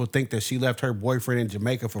made people think that she left her boyfriend in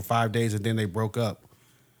Jamaica for 5 days and then they broke up.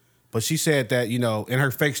 But she said that, you know, in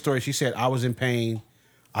her fake story, she said, I was in pain.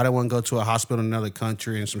 I don't want to go to a hospital in another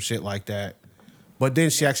country and some shit like that. But then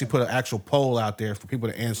she actually put an actual poll out there for people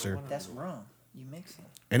to answer. That's wrong. You mix it.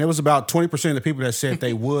 And it was about 20% of the people that said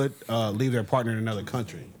they would leave their partner in another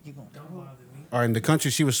country. Or in the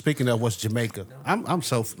country she was speaking of was Jamaica. I'm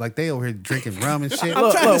so, like, they over here drinking rum and shit. I'm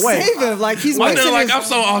trying to wait. save him. Like he's Why mixing they're like his, I'm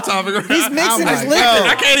so off topic? he's mixing his like, liquor. yo,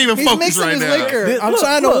 I can't even He's focus mixing right his now. liquor. I'm Look,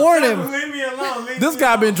 trying to look. warn him. Leave me alone. This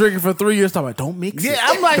guy been drinking for 3 years. Talking about don't mix it. Yeah,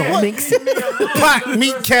 I'm like, don't what? mix it. Pot,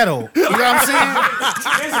 meat, kettle. You know what I'm saying?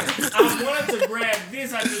 Listen, I wanted to grab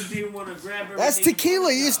this. I just didn't want to grab everything. That's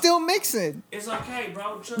tequila. You're still mixing. It's okay,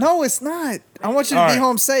 bro. Trust No, it's not. I want you to All be right.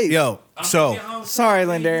 home safe. Yo, so Sorry,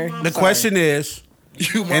 Lindari. the question is,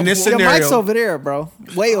 You in this Your mic's scenario, over there, bro.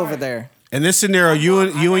 Way over there. in this scenario, you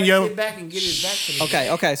and your sit back and get his back to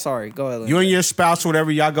me. Okay. Sorry. Go ahead. you Lindari. and your spouse or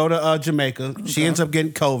whatever, y'all go to Jamaica. She ends up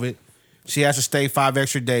getting COVID. She has to stay 5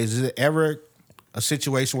 extra days. Is it ever a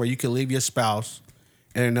situation where you can leave your spouse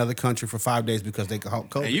in another country for 5 days because they caught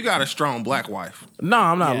COVID? Hey, you got a strong black wife. No,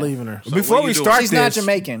 I'm not Yeah. leaving her. So Before what we you doing? start She's this, not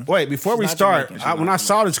Jamaican. Wait, before She's we not start, Jamaican. when I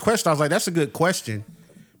saw this question, I was like, "That's a good question,"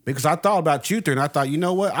 because I thought about you three, and I thought, you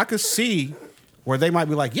know what, I could see where they might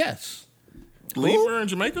be like, "Yes, Leave her in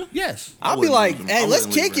Jamaica? yes," I'll be wouldn't like, leave him. hey, I let's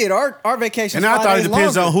wouldn't leave kick her. it. Our vacation. and I thought it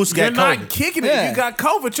depends on who's You're got not COVID. kicking it. Yeah. You got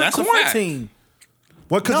COVID. You're That's a fact. quarantined.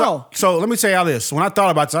 Well, No. so let me tell y'all this. When I thought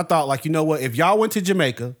about this, I thought, like, you know what, if y'all went to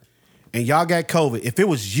Jamaica and y'all got COVID, if it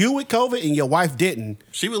was you with COVID and your wife didn't,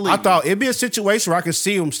 She would leave I you. thought it'd be a situation where I could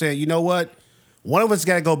see them saying, you know what, one of us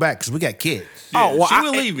got to go back because we got kids. Yeah, well, she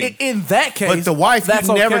would leave me. In that case, But the wife, that's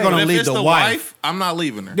you never okay. gonna But if leave it's the the wife. wife, I'm not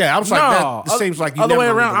leaving her. Yeah, I was like, No, that seems like you other never way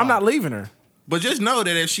gonna leave around. the I'm not wife. leaving her. But just know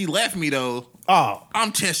that if she left me though, Oh,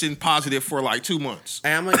 I'm testing positive for like 2 months.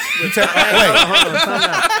 Hey, I'm gonna hold on, time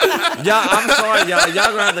out. Y'all, I'm sorry, y'all.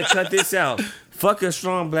 Y'all gonna have to cut this out. Fuck a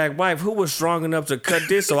strong black wife. Who was strong enough to cut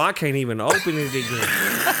this so I can't even open it again?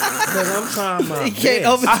 Because I'm trying my He can't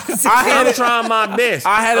best. open the I had I'm it. trying my best.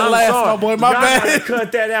 I had it I'm last, sorry. my boy. My Y'all bad. gotta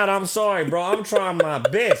cut that out. I'm sorry, bro. I'm trying my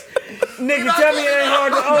best. Nigga, tell me it ain't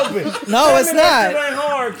hard to open. No, Tell it's me that not. shit ain't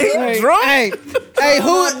hard. Hey, drunk? hey, I'm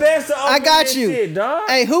who? my best to I open got this you. shit, dog.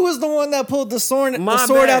 Hey, who was the one that pulled the sword My out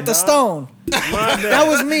bad, the dog. stone? My bad. That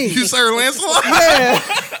was me. You Sir Lancelot? Yeah,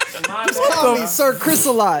 My call bad. me Sir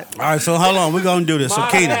Chrysalot. all right. So hold on, we're gonna do this. So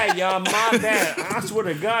My Keena, bad, y'all. My bad. I swear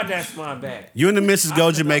to God, that's my bad. you and the missus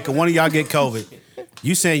go to Jamaica. One of y'all get COVID.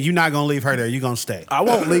 You saying you're not gonna leave her there? You gonna stay? I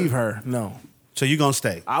won't leave her. No, So you gonna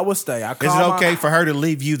stay? I will stay. I Is call it my- okay for her to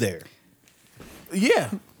leave you there? Yeah.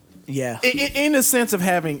 Yeah. In the sense of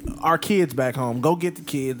having our kids back home, go get the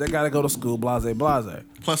kids. They gotta go to school. Blase, blase.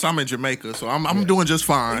 Plus, I'm in Jamaica, so I'm doing just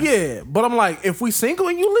fine. Yeah, but I'm like, if we single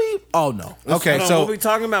and you leave, oh no. Okay, Hold on, so what we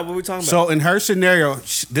talking about? What we talking about? so in her scenario,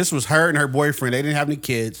 this was her and her boyfriend. They didn't have any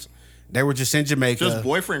kids. They were just in Jamaica. Just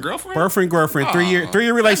boyfriend, girlfriend? girlfriend, 3 year Aw, 3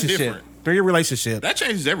 year that's relationship. different. 3 year relationship. That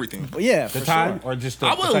changes everything. Yeah, for sure. or just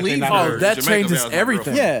I wouldn't leave her. that Jamaica changes if that was my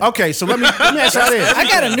everything. girlfriend. Yeah. Okay, so let me ask y'all this. I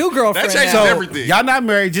got a new girlfriend That changes now. So everything. y'all not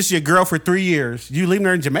married, just your girl for 3 years. You leaving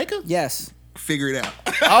her in Jamaica? Yes. Figure it out.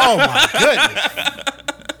 Oh my goodness.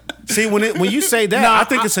 See, when you say that, Nah, I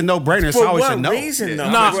think it's a no brainer. It's for always what a no. reason, though?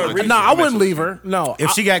 Nah, For what nah, reason? I wouldn't leave her. No,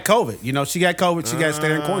 If she got COVID, she got COVID, she got to stay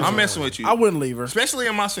there in quarantine. I'm messing with you. I wouldn't leave her Especially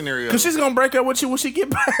in my scenario. because she's gonna break up with you when she get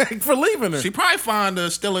back for leaving her. She probably find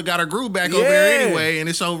Stella got her groove back over there Yeah. anyway, and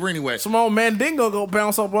it's over anyway. Some old Mandingo go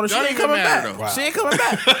bounce up on her. She Don't ain't even coming matter, back. though. She ain't coming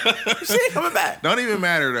back. She ain't coming back. Don't even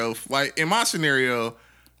matter though. Like in my scenario,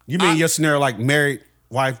 You mean your scenario like married,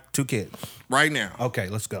 wife, 2 kids? right now. Okay,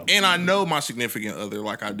 let's go. And I know my significant other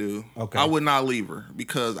like I do. Okay. I would not leave her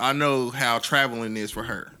because I know how traveling is for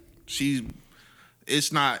her.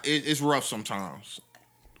 It's rough sometimes.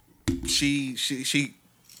 She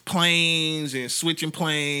planes and switching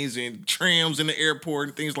planes and trams in the airport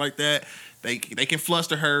and things like that. They can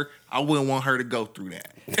fluster her. I wouldn't want her to go through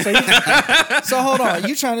that. So hold on.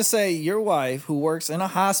 You trying to say your wife, who works in a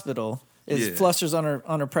hospital, is Yeah. flusters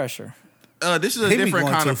under pressure? This is a He be different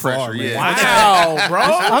going kind too of far, pressure. man. Yeah, Wow, bro.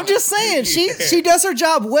 I'm just saying she does her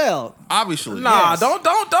job well. obviously. Nah, Yes. don't.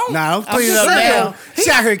 Nah, I'm cleaning just up saying. now. She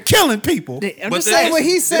out here killing people. I'm But just saying what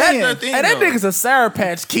he's saying. That's the thing, Hey, that though. nigga's a Sour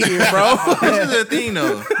Patch Kid, bro. This is the thing,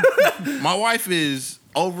 though. My wife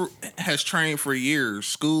has trained for years,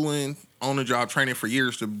 schooling, on the job training for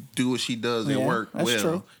years to do what she does at Yeah, work that's well.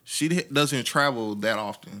 true. She doesn't travel that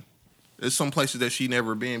often. There's some places that she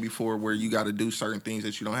never been before where you got to do certain things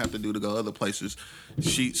that you don't have to do to go other places.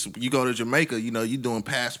 You go to Jamaica, you doing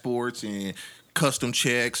passports and custom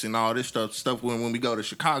checks and all this stuff when we go to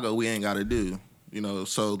Chicago, we ain't got to do.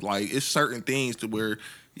 So like it's certain things to where,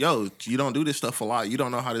 you don't do this stuff a lot. You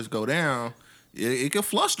don't know how this go down. It can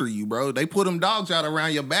fluster you, bro. They put them dogs out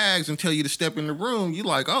around your bags and tell you to step in the room. You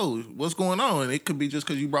like, oh, what's going on? And it could be just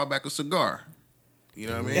because you brought back a cigar. You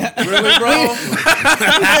know what I mean? Really, bro?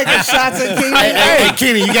 Taking shots at King. Hey,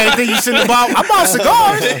 Kenny, you got anything you shouldn't have bought? I bought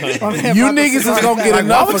cigars. You niggas is gonna get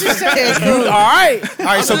enough. what you saying? All right. All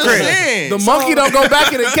right, so I'm just Chris, saying. The monkey don't go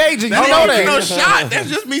back in the cage, and you That know ain't no that. shot. That's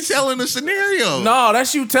just me telling the scenario. No,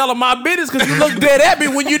 that's you telling my business because you looked dead at me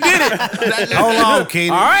when you did it. That's just- hold on, Kenny.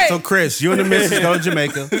 All right. So Chris, you and the missus go to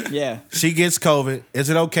Jamaica. Yeah. She gets COVID. Is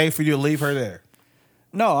it okay for you to leave her there?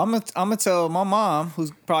 No, I'm gonna tell my mom,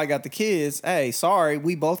 who's probably got the kids, hey, sorry,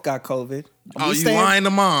 we both got COVID. Oh, We you staying- lying to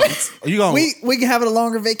mom. Are you going? We can have a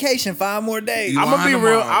longer vacation, 5 more days. You I'm gonna be lying to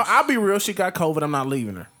real. moms. I'll be real. She got COVID. I'm not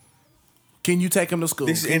leaving her. Can you take him to school?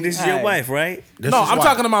 This is your Hey. wife, right? No, I'm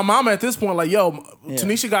talking to my mama at this point. Like, yo, Yeah.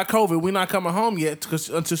 Tanisha got COVID. We're not coming home yet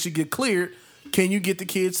until she get cleared. Can you get the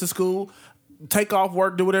kids to school? Take off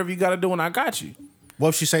work, do whatever you got to do, and I got you. What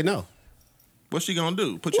if she say no? What's she gonna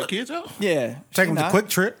do? Put your kids out? Yeah. Take them to Not- Quick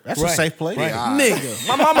Trip. That's a Right. safe place. Right. Nigga,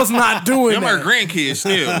 my mama's not doing Them are that. grandkids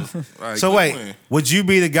still. Like, So quit wait, playing. would you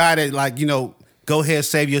be the guy that go ahead,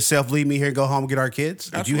 save yourself, leave me here, go home, and get our kids?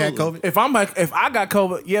 If you had Absolutely. COVID? If I got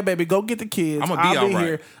COVID, yeah, baby, go get the kids. I'ma be I'll be all right.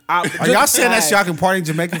 here. Are y'all saying that so y'all can party in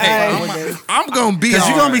Jamaica? I'm gonna be. Because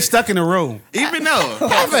you're all gonna be right. stuck in the room. Even though.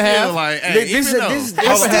 I feel like, hey, even though.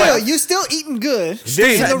 And you still eating good. This,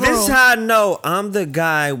 in the this is room. how I know I'm the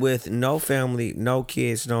guy with no family, no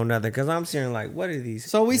kids, no nothing. Because I'm saying like, what are these?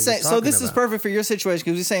 So we niggas say, so talking this is about? perfect for your situation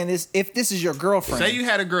because we're saying this. If this is your girlfriend, Say you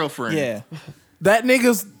had a girlfriend. yeah, That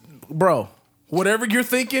nigga's, bro, whatever you're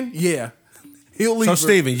thinking, yeah. He'll leave So her.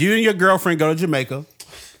 Steven, you and your girlfriend go to Jamaica.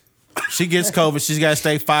 She gets COVID. She's got to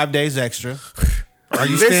stay 5 days extra. Are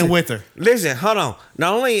you staying with her? Listen, hold on.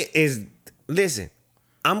 Not only listen,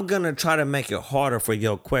 I'm gonna try to make it harder for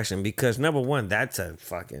your question because number one, that's a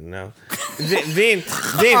fucking no. then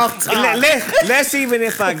let's even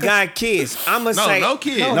if I got kids, I'm gonna No, say no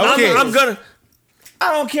kids. No kids.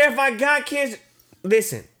 I don't care if I got kids.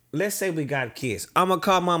 Listen, let's say we got kids. I'm gonna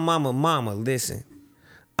call my mama. Listen,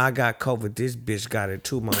 I got COVID. This bitch got it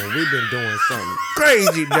too, mama. We've been doing something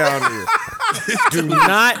crazy down here. Do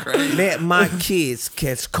not let my kids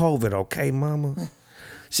catch COVID, okay, mama?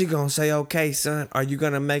 She gonna say, okay, son, are you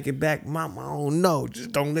gonna make it back? Mama, I don't know.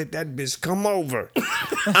 Just don't let that bitch come over.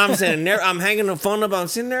 I'm sitting there, I'm hanging the phone up, I'm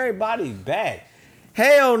sitting there, everybody's back.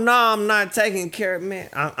 Hell no, I'm not taking care of man.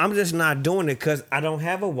 I'm just not doing it because I don't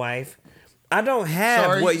have a wife. I don't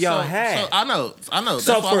have what y'all have. So I know.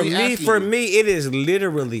 So That's why for we me, asking you. it is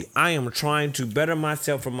literally I am trying to better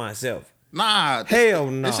myself for myself. Nah. Hell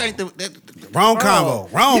no. This ain't the. Wrong combo.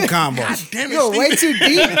 Wrong combo. God damn it, you're way Steve. too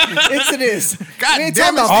deep into this. God We ain't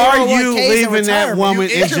damn talking it. about Are you 401ks and leaving that retirement. woman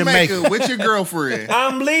In in Jamaica? with your girlfriend.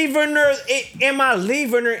 I'm leaving her. Am I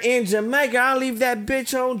leaving her in Jamaica? I'll leave that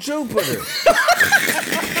bitch on Jupiter.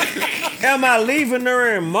 Am I leaving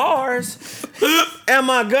her in Mars? Am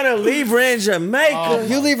I gonna leave her in Jamaica?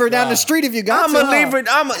 You leave her down the street if you got I'm to. gonna leave her.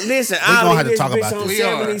 Listen. I'll gonna leave have to this talk bitch about on this. We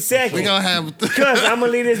are. 72nd. We gonna have. Cuz I'm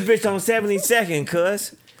gonna leave this bitch on 72nd,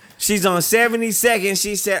 cuz. She's on 72nd.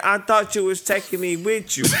 She said, I thought you was taking me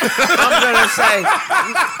with you. I'm gonna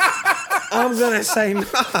say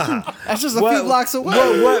nah. That's just a few blocks away.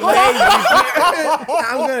 What made you?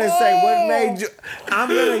 I'm gonna say what made you. I'm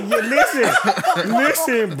gonna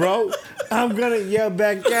listen, bro. I'm gonna yell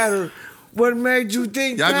back at her. What made you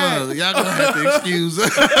think Y'all that? gonna have to excuse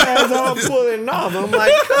us. As I'm pulling off, I'm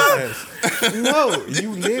like, cuz, no,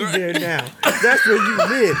 you live there now. That's where you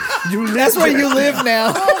live. That's where you live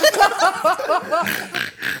now.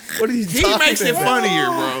 What are you He talking makes it about? funnier,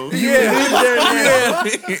 bro. You live there now.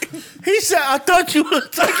 He said, I thought you were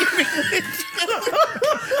taking me.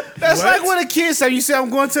 That's like when a kid say, "You say I'm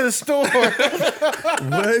going to the store."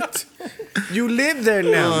 What? You live there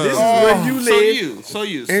now. This is where you live. So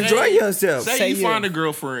you Enjoy yourself. Say you find a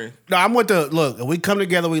girlfriend, No, I'm with the look. If we come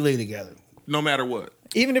together, we leave together. no matter what.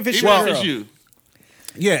 Even if it's Even your if it's girl. you.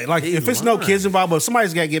 Yeah, like if it's no kids involved, but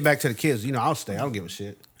somebody's got to get back to the kids. You know, I'll stay. I don't give a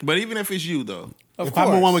shit. But even if it's you though. If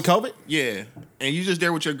I'm the one with COVID, Yeah. And you just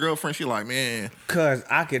there with your girlfriend, she like, man, Cause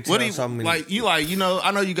I could tell what do you something.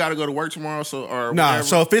 I know you gotta go to work tomorrow, so or nah. whatever.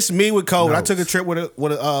 So if it's me with COVID, I No. took a trip with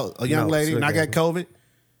a young No, lady, and I got okay. COVID.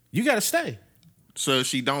 You got to stay. So if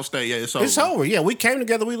she don't stay, yeah, it's over. It's over. Yeah, we came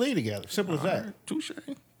together, we leave together. Simple as that. Touche.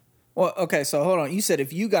 Well, okay, so hold on. You said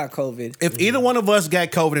if you got COVID, If either one of us got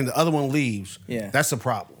COVID and the other one leaves, Yeah. that's a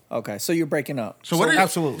problem. okay, so you're breaking up. So what?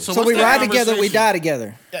 absolutely. So what's we that ride together, we conversation? die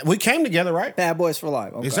together. Yeah, we came together, right? Bad boys for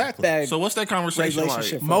life. Okay. Exactly. Bad So what's that conversation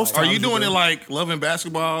relationship like? for Most life. Are you times doing do. it like loving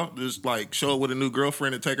basketball? Just like show up with a new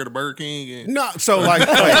girlfriend and take her to Burger King? And, No, so like,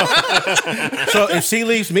 so if she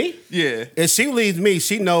leaves me, yeah, if she leaves me,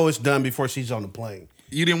 she knows it's done before she's on the plane.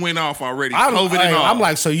 you didn't win off already. COVID and all. I'm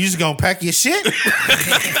like, so you just gonna pack your shit?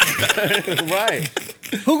 right.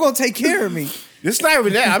 Who gonna take care of me? It's not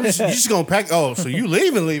even that. You just gonna pack. Oh, so you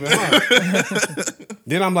leaving, huh?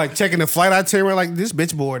 Then I'm like checking the flight itinerary, like this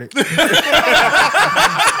bitch boarded.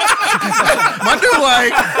 my dude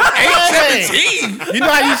like 817. You know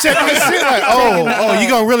how you check this shit? Like, oh, you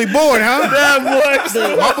gonna really board, huh?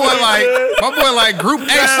 My boy like group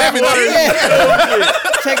 817. Yeah.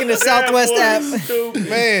 Checking the Southwest app.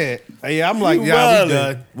 Man, yeah, I'm like, You yeah,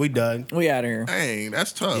 wildin'. we done. We out of here. Dang,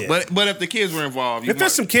 that's tough. Yeah. But if the kids were involved, you If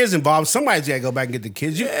there's some kids involved, somebody's gotta go back and get the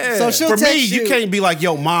kids. So she'll For me, text you you. can't be like,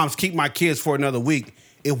 yo, moms, keep my kids for another week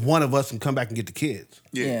if one of us can come back and get the kids.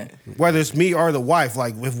 Yeah. Whether it's me or the wife,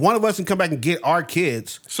 like if one of us can come back and get our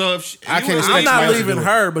kids, So if I you can't would- expect I'm not somebody else to leaving do it.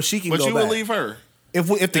 her, but she can but go you back. would leave her. If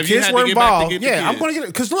the If you kids had were to get back to involved, get the yeah, I'm kids. gonna get it.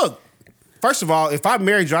 Because look, first of all, if I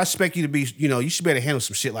married you, I expect you to be, you should be able to handle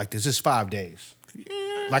some shit like this. It's 5 days.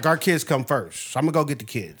 Like our kids come first. So I'm gonna go get the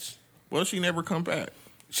kids. What if she never come back?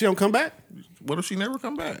 She don't come back? What if she never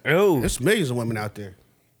come back? Oh, There's millions of women out there.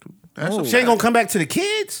 That's a She ain't gonna come back to the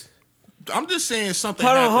kids? I'm just saying something.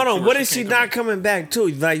 hold happened on. to her, What if she she can't not come back. coming back too?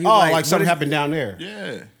 Like you, Oh, like, like something what if- happened down there.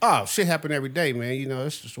 Yeah. Oh, shit happen every day, man.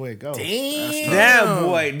 That's just the way it goes. That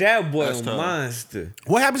boy, That's a tough. monster.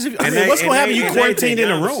 What happens if And they- what's gonna and happen? they- You and they quarantined think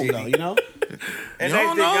in a I'm room, shitty. though, you know? And You they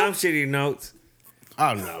don't think know? I'm shitty notes.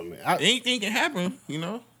 I don't know, man. Anything can happen, you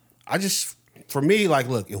know? I just, for me, like,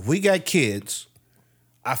 look, if we got kids,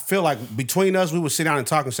 I feel like between us, we would sit down and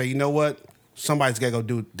talk and say, you know what? Somebody's got to go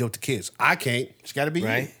deal with the kids. I can't. It's got to be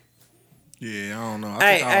Right? you. Yeah, I don't know. I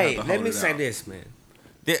Hey, think I'll have to let hold me it say out. this, man.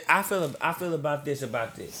 I feel about this.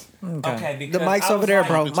 Okay, because The mic's I over was there, like,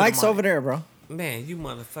 bro. to the Mic's mic. over there, bro. Man, you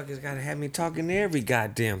motherfuckers gotta have me talking to every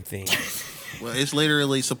goddamn thing. Well, it's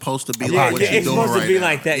literally supposed to be Yeah, like what yeah, you're it's doing supposed to right be now.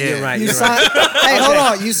 like that. Yeah. You're right. You You're signed. Hey, hold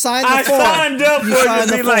on. You signed the I form. signed up You for it signed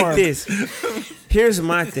to the be like form. this. Here's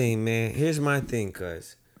my thing, man.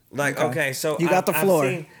 Cuz. Like, okay, so You got the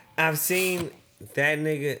floor. I've seen that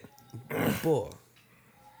nigga, boy.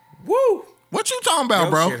 Woo! What you talking about, No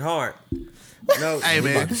bro? shit hard. No, Hey, I'm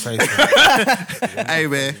man. about to say something. Hey,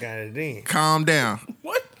 man. got it in. Calm down.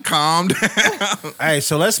 What? Calm down. Hey,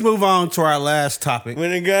 so let's move on to our last topic.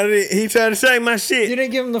 When it got it, he tried to say my You shit.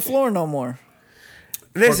 didn't give him the floor no more.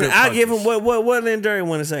 Listen, good I'll give him purpose. what Lil Durk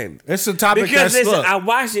want to say. It's a topic Because that's, listen, look, I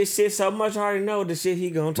watch this shit so much, I already know the shit he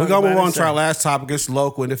gonna talk we're going to about. move on and to our say. last topic. It's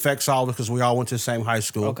local and affects all because we all went to the same high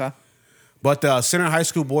school. Okay. But the Center High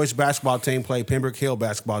School boys basketball team played Pembroke Hill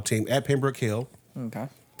basketball team at Pembroke Hill. Okay.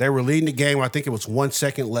 They were leading the game. I think it was 1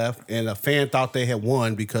 second left, and a fan thought they had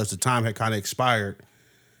won because the time had kind of expired.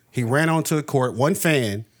 He ran onto the court, one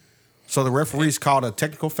fan. So the referees called a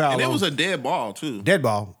technical foul. And it on- was a dead ball, too. dead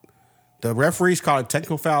ball. The referees called a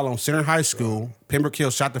technical foul on Center High School. Pembroke Hill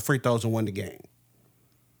shot the free throws and won the game.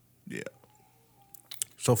 Yeah.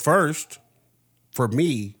 So first, for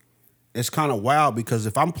me, it's kind of wild because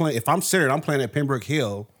if I'm Center and I'm playing at Pembroke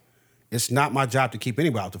Hill, it's not my job to keep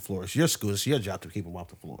anybody off the floor. It's your school. It's your job to keep them off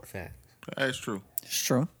the floor. Fact. That's true. It's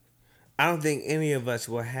true. I don't think any of us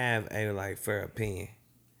will have a like fair opinion.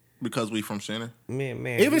 Because we from center. Man.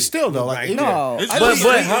 Even still, though, like, even- No. It's I just-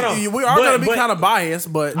 think- hold on. We are But- going to be but- kind of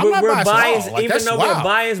biased, but I'm not we're biased at all. biased, Like, even that's though we're wild.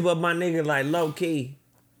 biased, but my nigga like low key,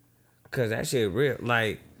 cause that shit real.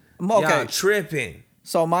 Like, Okay. y'all tripping.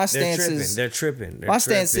 So my They're stance tripping. is They're tripping. They're my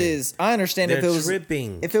stance tripping. is I understand if They're it was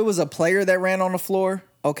tripping. if it was a player that ran on the floor,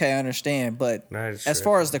 okay, I understand. But That is as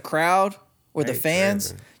far as the crowd or the They fans,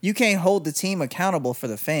 tripping. you can't hold the team accountable for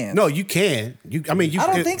the fans. No, you can. You I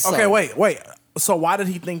don't think so. okay, wait. So why did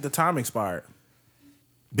he think the time expired?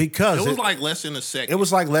 Because It was like less than a second. it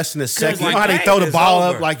was like less than a second. like, You know how they game throw the is ball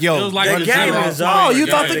over. up like, yo, It was like The the game zero. is over. Oh, you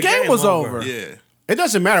thought the game was over. Yeah. it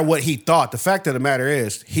doesn't matter what he thought. The fact of the matter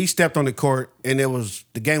is, he stepped on the court and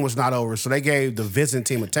the game was not over. So they gave the visiting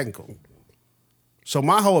team a technical. So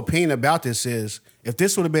my whole opinion about this is, if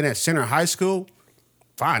this would have been at Center High School,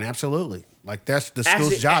 fine, absolutely. Like that's the school's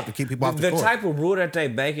Actually, job to keep people off the court. type of rule that they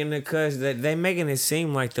making, because they making it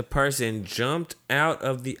seem like the person jumped out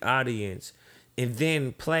of the audience and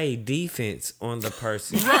then played defense on the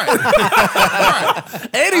person. And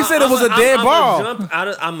he said it was a dead ball.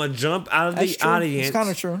 I'm gonna jump out of That's the true. audience. It's kind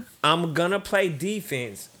of true. I'm gonna play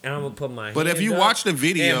defense and I'm gonna put my. But if hand you up watch the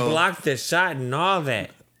video- and block the shot and all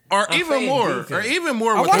that, Or I'm even playing more. defense. Or even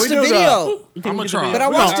more. I with watched the the- video, I'm gonna try. but I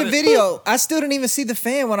watched the No, video. I still didn't even see the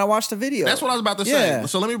fan when I watched the video. That's what I was about to say. Yeah.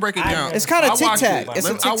 So let me break it down. It's kinda I watched tic-tac. it. It's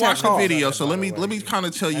a I tic-tac watched the call. video, so let me kind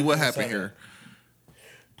of tell you what happened here.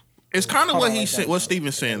 It's kind of what he said. What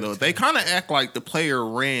Steven's saying though, they kind of act like the player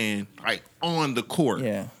ran like on the court,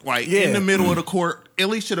 Yeah. like Yeah. in the middle of the court, at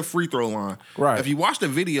least to the free throw line. Right. If you watch the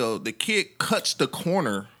video, the kid cuts the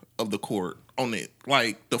corner of the court on it,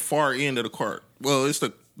 like the far end of the court. Well, it's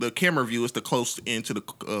the camera view is the close end to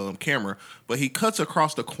the camera, but he cuts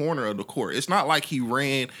across the corner of the court. It's not like he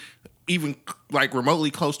ran even like remotely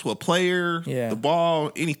close to a player, Yeah. the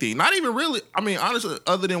ball, anything. Not even really. I mean, honestly,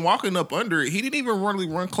 other than walking up under it, he didn't even really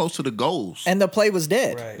run close to the goals. and the play was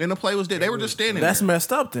dead. right. And the play was dead. They were just standing That's there.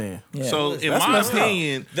 messed up then. Yeah. So in That's my messed up.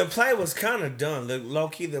 opinion, The play was kind of done. Low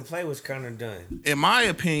key, the play was kind of done.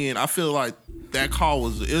 I feel like that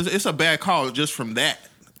call it's a bad call just from that.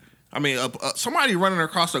 I mean, somebody running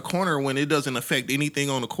across the corner when it doesn't affect anything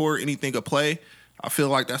on the court, anything a play. I feel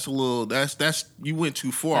like that's you went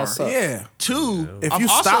too far. That sucks. Yeah. Two, If I've you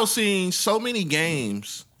also stop- seen so many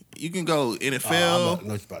games. You can go I NFL. know what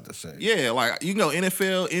you're about to say. Yeah, like you can go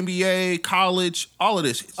NFL, NBA, college, all of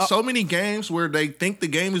this. So many games where they think the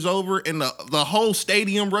game is over and the whole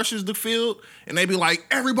stadium rushes the field and they be like,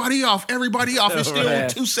 everybody off. It's still Right.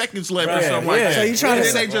 2 seconds left or Right. something like Yeah. that. So you trying and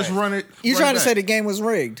to then say- they just run it. You run trying it to say back. the game was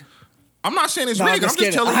rigged? I'm not saying it's No, I'm rigged. I'm just just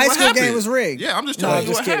kidding. telling A you high what school happened. game was rigged. Yeah, I'm just No, telling I'm you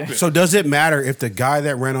just what kidding. happened. So does it matter if the guy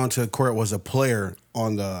that ran onto the court was a player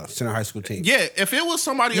on the Center High School team? Yeah, if it was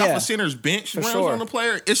somebody Yeah. off the center's bench runs sure. on the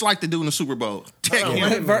player, it's like the dude in the Super Bowl. Tech him. Yeah,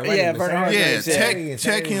 Vernon Hargreaves, yeah.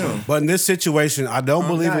 Tech him. But in this situation, I don't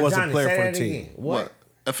believe it was a player say for the that team. again. What?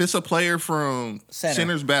 If it's a player from Center.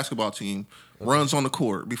 Center's basketball team runs on the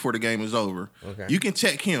court before the game is over, Okay. you can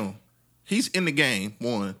tech him. He's in the game,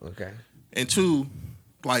 one. Okay. And two,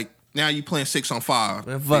 like now you playing 6-on-5,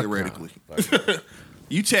 Man, fuck theoretically.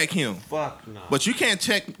 You tech him. Fuck no. But you can't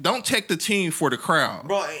don't tech the team for the crowd.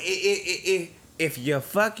 Bro, if your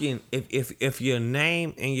fucking if your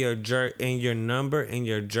name and your number and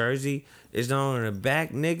your jersey is not on the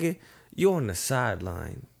back, nigga, you on the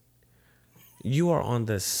sideline. You are on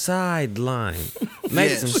the sideline.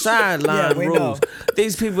 Make Yes. some sideline Yeah, we rules. know.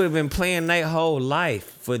 These people have been playing their whole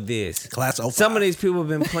life for this. Class 05. Some of these people have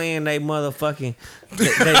been playing they motherfucking.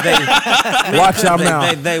 Watch out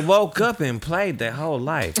now. They woke up and played their whole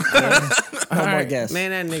life. No more guess.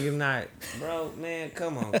 Man, that nigga not, bro. Man,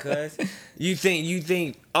 come on, cuz. You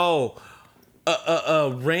think? Oh,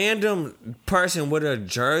 a random person with a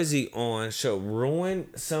jersey on should ruin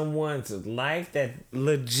someone's life? That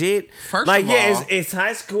legit. First like, of yeah, all- it's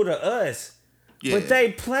high school to us, Yeah. but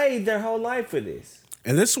they played their whole life for this.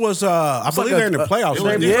 And this was, I believe like they're in the playoffs. it was-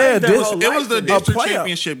 right? They Yeah, played their this- whole It life was the for this. district playoff.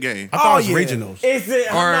 championship game. I thought Oh, it was yeah. regionals. It's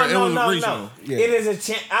the Or no, it no, was no, regional. no. Yeah. It is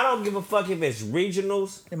a I don't give a fuck if it's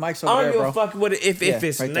regionals. Hey, Mike's I over don't there, give bro. a fuck what if Yeah,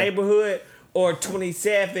 it's right there. neighborhood or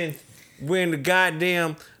 27th when the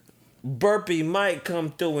goddamn Burpee Mike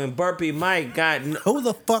come through and Burpee Mike got Who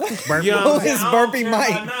the fuck is Burpee? you know what I'm Who saying? is I don't Burpee care Mike?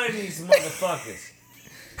 about none of these motherfuckers.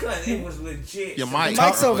 Cause it was legit. Your mic.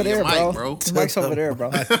 Mike's over Your there, mic, bro. Mike's over there, bro.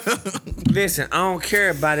 Listen, I don't care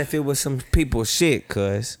about if it was some people's shit,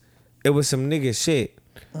 cuz it was some nigga shit,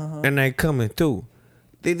 and they coming through.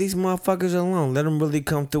 Leave these motherfuckers alone. Let them really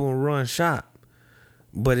come through and run shop.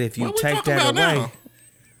 But if you What we take talking that about away, now?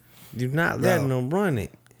 you're not letting them run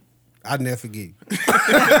it. I'd never forget you.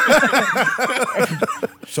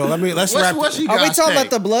 So let's wrap. What's you Are we guys talking think?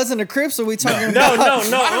 about the Bloods and the Crips? Or are we talking No, about no,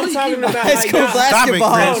 no. I'm talking about high how school y'all.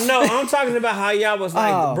 basketball? Chris. No, I'm talking about how y'all was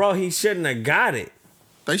like, Oh. bro, he shouldn't have got it.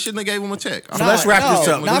 They shouldn't have gave him a tech. So let's wrap this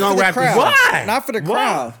up. Not We're gonna for the wrap this crowd. up. Why? Not for the Why?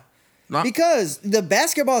 crowd. Not- Because the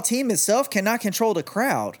basketball team itself cannot control the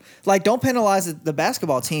crowd. Like, don't penalize the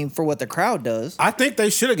basketball team for what the crowd does. I think they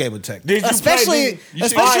should have gave a tech. Did you Especially, play? You should-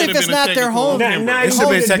 especially should if have it's been a not their technical home. Pembroke. Now It you should have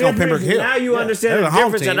know been the taken on difference. Pembroke Hill. Now you understand They're the the home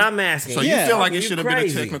difference team. that I'm asking. So you Yeah, feel like it you should have been a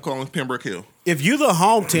crazy. technical on Pembroke Hill? If you the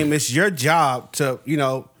home team, it's your job to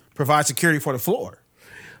provide security for the floor.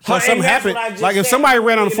 So And something that's what I happened. just Like if said. somebody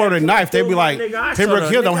ran on the Nigga, floor with a that knife, they'd be took like, nigga, I Pembroke show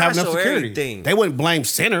Hill don't nigga, have I enough show security. everything. They wouldn't blame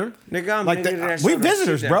center. Nigga, I'm like nigga that- that we show the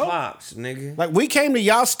visitors, shit bro. that pops, nigga. Like we came to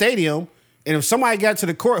y'all stadium, and if somebody got to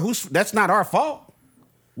the court, that's not our fault.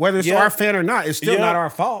 Whether it's Yeah. our fan or not, it's still Yeah. not our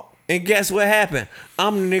fault. And guess what happened?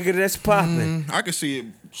 I'm the nigga that's popping. I can see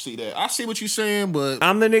that. I see what you're saying, but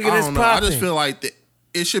I'm the nigga I that's don't know. I just popping. feel like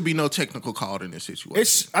it should be no technical call in this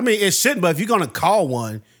situation. It shouldn't, but if you're gonna call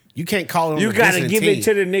one, you can't call it on You the gotta visiting give team. it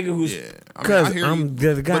to the nigga who's Yeah, because I hear I'm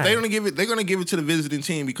you. the guy. But they're gonna give it to the visiting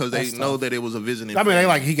team because they know that it was a visiting. I mean, fan. they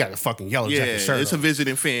like he got a fucking yellow yeah, jacket shirt. it's a on.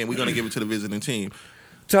 visiting fan. We're gonna give it to the visiting team.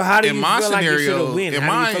 So how do you In my feel like you should scenario, have win? in How do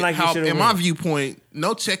you my feel like you should in have my win? viewpoint,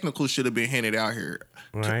 no technical should have been handed out here.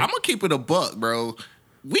 Right. I'm gonna keep it a buck, bro.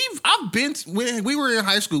 I've been when we were in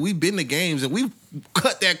high school. We've been to games and we've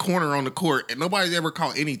cut that corner on the court, and nobody's ever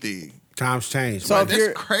caught anything. Times change. So man. if That's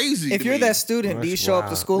you're crazy. If to you're me. that student, do you That's show up to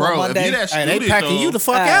wild. school on Bro, if Monday? you that hey, student, they packing you the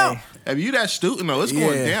fuck Hey. out. If you that student, though, it's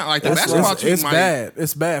going down. Like the That's- basketball team, it's might- bad.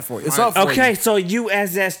 It's bad for you. It's Might- up for Okay, you. so you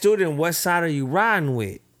as that student, what side are you riding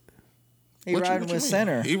with? He What you- riding what you with mean?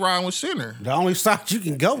 center. He riding with center. The only side you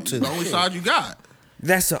can go to. The only side you got.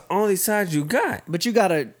 That's the only side you got. But you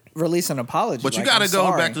gotta release an apology. But you like, got to I'm go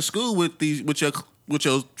sorry. back to school with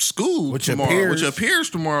your school With your tomorrow, peers. with your peers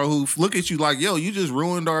tomorrow, who look at you like, yo, you just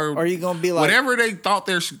ruined our. Or you gonna be like- whatever they thought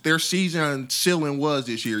their season ceiling was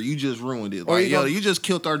this year, you just ruined it. Or Like, you yo, gonna- you just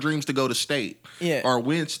killed our dreams to go to state, Yeah. or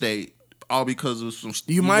win state, all because of some.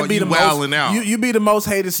 You might be the wilding most. out. You be the most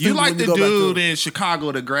hated You student. like when the you go back dude to- in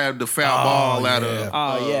Chicago that grabbed the foul ball out yeah. of.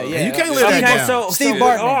 Oh yeah, yeah. You can't that's- live that Okay, down. so Steve with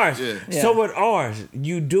Bartman. ours, Yeah. so with ours,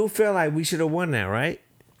 you do feel like we should have won that, right?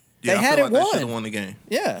 Yeah, They I had feel it like they won. should have won the game.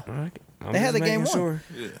 Yeah. All right. I'm They had just the game making won.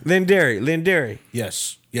 Lindari,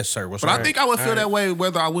 Yes, yes, sir. What's But up? I think I would feel that way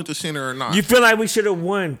whether I went to center or not. you feel like we should have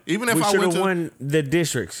won? Even if we I should went have to- won the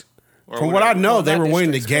districts. Or From what I whatever. know, they not were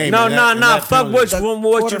winning the districts, game. No, and no, that- no. and that Fuck penalty- what The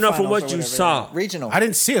you know from quarterfinals what or you whatever. saw. Regional. I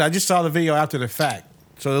didn't see it. I just saw the video after the fact.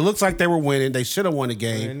 So it looks like they were winning. They should have won the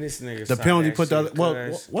game. Man, this nigga the saw penalty that put the other. shit, Well,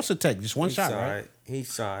 cuz. what's the take? Just one He shot, saw right? it. He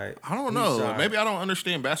saw it. I don't He know. saw it. Maybe I don't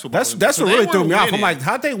understand basketball. That's Because what they really threw weren't me off. I'm winning. like,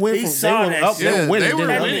 how'd they win? He From, saw they were that up. shit. They Yeah, were winning. they were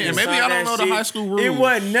didn't winning. they? And maybe I don't know the high school It rules.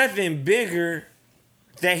 wasn't nothing bigger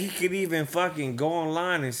that he could even fucking go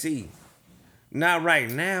online and see. Not right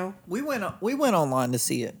now. We went online to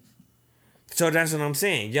see it. So that's what I'm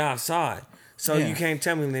saying. Y'all saw it. So Yeah. you can't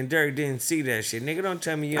tell me Lindari didn't see that shit. Nigga, don't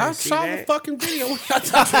tell me you I didn't see saw the that. fucking video.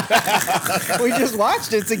 We just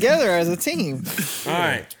watched it together as a team. All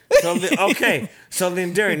right. So okay. So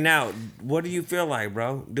Lindari, now, what do you feel like,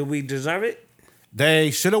 bro? Do we deserve it?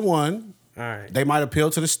 They should have won. All right. They might appeal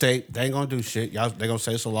to the state. They ain't gonna do shit. Y'all, they gonna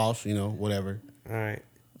say it's a loss. You know, whatever. All right.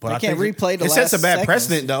 But They I can't think replay the it sets a last bad seconds.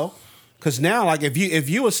 precedent though, because now like if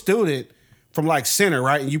you a student from like center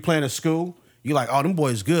right and you playing a school, you like oh them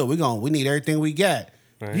boys good. We need everything we got.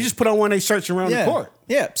 Right. You just put on one of they shirts around Yeah. the court.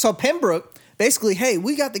 Yeah. So Pembroke, basically, hey,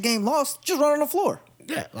 we got the game lost. Just run on the floor.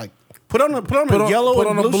 Yeah, like put on a yellow put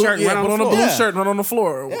and on a blue shirt. yeah, right on put the on a floor. blue Yeah. shirt, run on the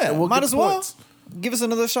floor. Yeah. and we'll Might get as the well points. give us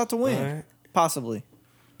another shot to win. All right. Possibly.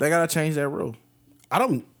 They gotta change that rule. I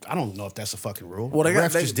don't know if that's a fucking rule. Well, they the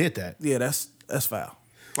got refs just did that. Yeah, that's foul.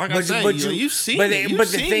 Like I said, you've seen but, it. You've but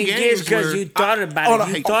the seen thing games is, because where- you thought about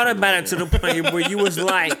it, you thought about it to the point where you was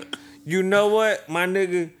like, you know what, my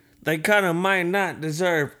nigga, they kind of might not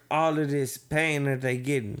deserve all of this pain that they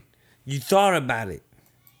getting. You thought about it.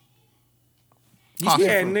 Possibly.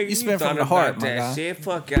 Yeah, nigga, you spent thought from the about heart, my that guy. shit.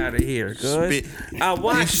 Fuck out of here, cuz. Spit. I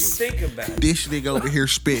watched you think about it. This nigga over here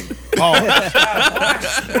spitting. I watched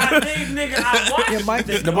Your you mic,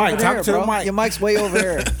 The mic, talk to the bro. mic. Your mic's way over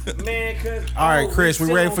here. man, cuz. All right, Chris, we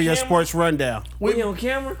still ready on for your camera? sports rundown. We on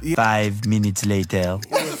camera? 5 minutes later.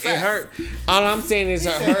 It hurt. All I'm saying is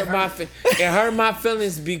it hurt my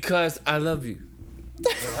feelings because I love you.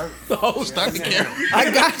 Start the camera. I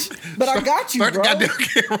got you. But I got you, Start the bro. goddamn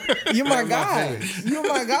camera. You're my guy. You're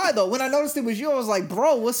my guy, though. When I noticed it was you, I was like,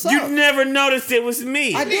 bro, what's up? You never noticed it was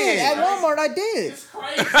me. I did. At Walmart, I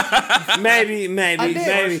did. Maybe.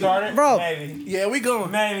 Bro, Yeah, we going.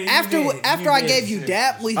 Maybe. after I gave you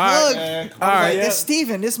dap, we hugged. I was like, this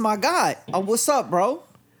Steven, this my guy. What's up, bro?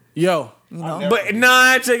 Yo, You know? But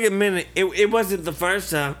no, it took a minute. It wasn't the first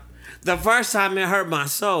time. The first time it hurt my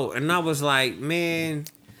soul, and I was like, man,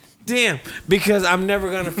 damn, because I'm never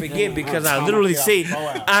gonna forget. Because I literally see,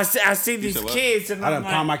 I see these said what? kids, and I I'm done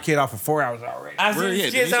like, pound my kid off for 4 hours already. I see Where he these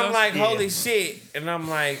at? kids, Denise I'm house? like, holy shit, and I'm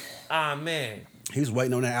like, ah man. He's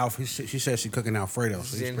waiting on that Alfredo. She said she's cooking Alfredo, so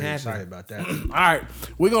he's Didn't pretty happen. excited about that. all right,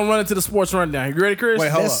 we're gonna run into the sports rundown. You ready, Chris? Wait,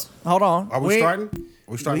 hold This- up. hold on. Are we We- starting?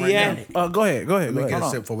 We starting We right at now? it. Go ahead. Go ahead. Let me get a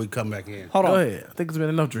on. sip before we come back in. Hold Go on. ahead. I think it's been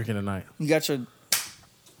enough drinking tonight. You got your,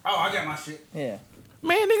 Oh, I got my shit. yeah.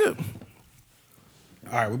 Man, nigga.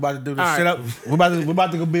 All right, we about to do the All right. sit up. We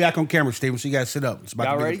about to go be back on camera, Steven. So you got to sit up. It's about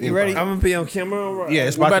Y'all to be ready? the You ready? I'm gonna be on camera. Right? Yeah,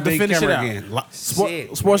 it's We're about to be finish it camera out. again.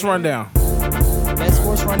 Shit, Sports man. rundown. Best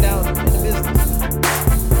sports rundown in the business.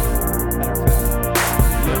 Matter of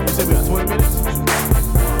fact. Yeah, you said we got 20 minutes? Two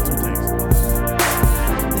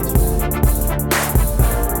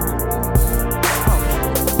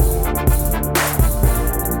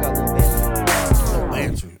We got a little bit.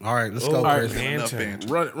 Answer. All right, let's go, All Chris. right, Enough Banter. banter.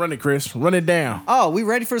 things. Run it, Chris. Run it down. Oh, we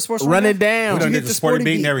ready for the sports Run rundown? it down. We done you did hit the the sporty sporty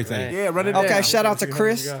beat and beat? everything. Yeah, run it down. Okay, shout out to Here we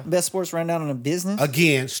Chris. go. Best sports rundown in the business.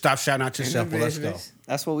 Again, stop shouting out yourself. But let's go.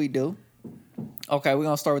 That's what we do. Okay, we're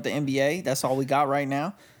gonna start with the NBA. That's all we got right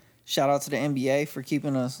now. Shout out to the NBA for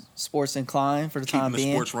keeping us sports inclined for the Keeping time the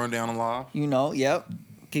being. sports rundown alive. You know, yep,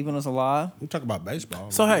 keeping us alive. We talk about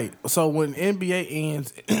baseball. So, hey, so when NBA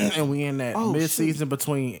ends and we in that Oh, mid-season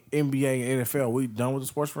between NBA and NFL, we done with the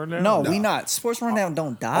sports rundown? No, we not. Sports rundown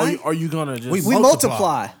don't die. Are you going to just... We we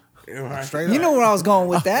multiply. straight You up. know where I was going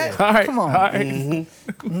with that. All right, Come on, All right.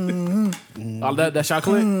 Oh, that's your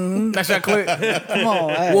click? That's your click? come on.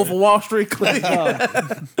 Hey. Wolf of Wall Street click?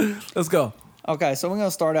 Let's go. Okay, so we're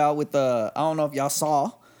gonna start out with I don't know if y'all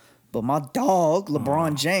saw, but my dog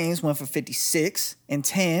LeBron James went for 56 and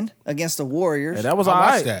 10 against the Warriors. Hey, that was I all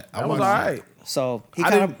watched right. that. I That was all watched that. right. So he I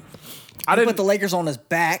kind of didn't- I put didn't. the Lakers on his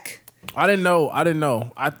back. I didn't know.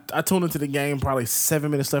 I tuned into the game probably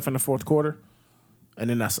 7 minutes left in the fourth quarter,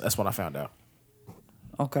 and then that's what I found out.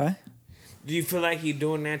 Okay. Do you feel like he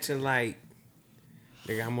doing that to like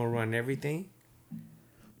I'm gonna run everything?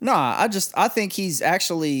 Nah, I think he's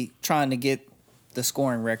actually trying to get the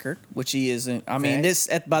scoring record, which he isn't. I mean,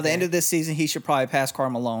 by the end of this season, he should probably pass Karl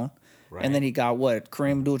Malone. Right. And then he got what?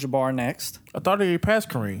 Kareem Abdul-Jabbar next. I thought he passed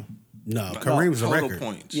Kareem. No, Kareem's a Total record.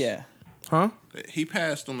 points. Yeah. Huh? He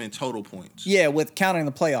passed them in total points. Yeah, with counting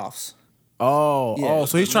the playoffs. Oh, Yeah.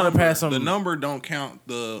 so he's trying to pass him. The number don't count.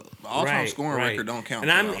 The all-time scoring record don't count.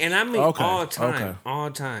 And I mean Okay, all time, okay. all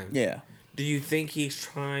time. Yeah. Do you think he's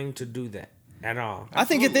trying to do that at all? I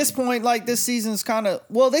think at this point, like this season's kind of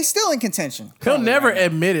they still in contention. He'll never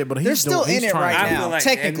admit it, but he's They're still he's in it trying right to. now. and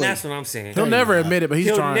technically. that's what I'm saying. He'll never admit it, but he's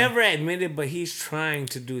He'll trying. never admit it, but he's trying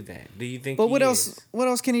to do that. Do you think? But he what else? is? What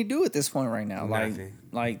else can he do at this point right now? Nothing.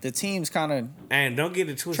 Like the team's kind of And don't get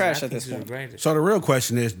it twisted. Trash I at think this he's the point. greatest. So the real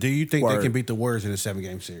question is, do you think Word. they can beat the Warriors in a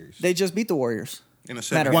 7-game series? they just beat the Warriors. in a Matter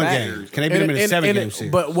seven of One fact- game. Can they beat them in a 7-game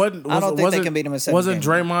series? But what? I don't think they can beat him in 7 Wasn't games.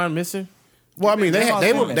 Draymond missing? Well, I mean, they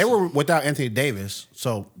Draymond's were without Anthony Davis,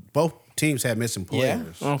 so both teams had missing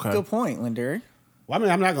players. Okay. Good point, Lindari. Well, I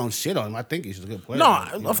mean, I'm not going to shit on him. I think he's a good player. No,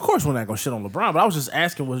 You know. of course we're not gonna shit on LeBron, but I was just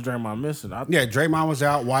asking, was Draymond missing? Yeah, Draymond was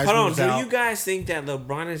out. Wiseman Hold on. was Do out. you guys think that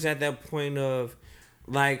LeBron is at that point of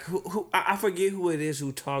like who I forget who it is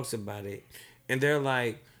who talks about it, and they're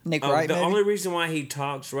like Nick Wright, The maybe? only reason why he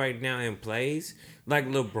talks right now and plays like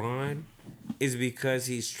LeBron is because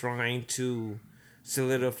he's trying to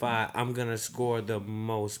solidify. I'm gonna score the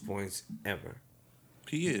most points ever.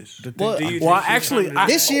 He is. Well, Do you Well, think he's actually, trying to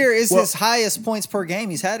do this that? year is Well- his highest points per game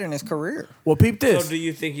he's had in his career. Well, peep So this. do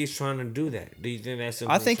you think he's trying to do that? Do you think that's?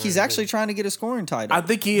 I think he's actually trying to get a scoring title. I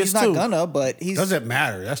think he he's is not too. gonna, but he's Doesn't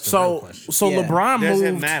matter. That's the real So question. so Yeah. LeBron Doesn't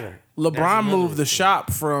moved. matter. LeBron That's another moved the thing.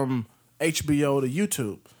 shop from HBO to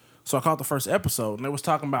YouTube. So I caught the first episode, and they was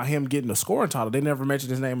talking about him getting a scoring title. They never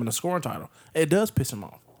mentioned his name in the scoring title. It does piss him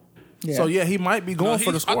off. Yeah. So yeah, he might be going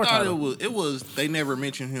for the scoring I thought title. it was. They never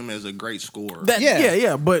mentioned him as a great scorer.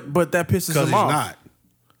 Yeah. but that pisses Because him he's off. not.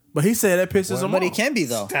 But he said that pisses him but off. he can be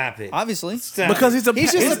though. Stop it. Obviously, Stop because it.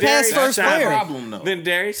 he's He's just a pass Darius, first stop player. it. Problem though. Then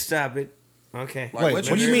Darius, stop it. Okay. Like, Wait, what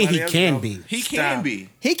what do you mean he Everybody can else be? go. He Stop. can be.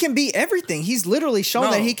 he can be everything. He's literally shown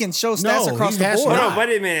No. that he can show stats No, across he the has board. not. Hold on,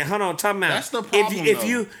 wait a minute. Hold on, time out. That's the problem, If though.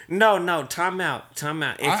 you no, time out. If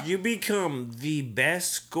I- you become the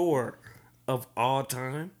best scorer of all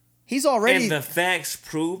time, He's already and the facts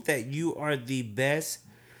prove that you are the best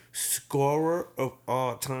scorer of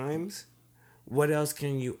all times, what else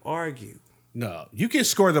can you argue? No, you can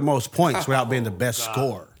score the most points without being the best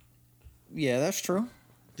scorer. yeah, that's true.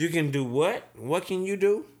 You can do what? What can you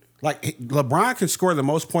do? Like LeBron can score the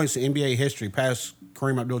most points in NBA history past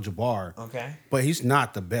Kareem Abdul-Jabbar. Okay. But he's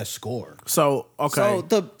not the best scorer. So okay.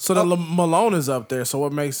 So Malone is up there. So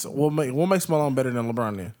what makes Malone better than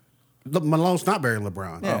LeBron then? Malone's not better than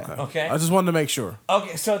LeBron. Yeah. Okay. I just wanted to make sure.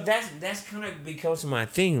 Okay, so that's kind of becomes my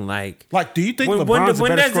thing. Like, Like, do you think LeBron's a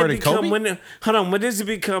better does scorer it than become? Kobe? When does it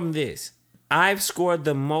become this? I've scored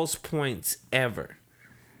the most points ever.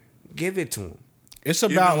 Give it to him. It's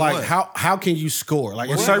about him like what? how can you score? Like,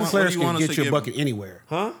 What do you certain want- players what do you can want us get to you a give bucket him? anywhere.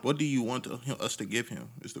 Huh? What do you want us to give him?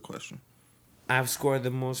 Is the question. I've scored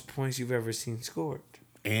the most points you've ever seen scored.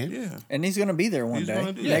 And Yeah. And he's gonna be there one He's day.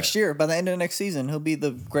 gonna do Next year, by the end of next season, he'll be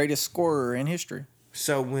the greatest scorer in history.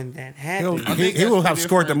 So when that he'll, happens, he, think he will that's have two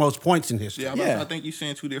scored the different- most points in history. Yeah, Yeah. I think you're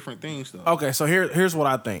saying two different things though. Okay, so here's what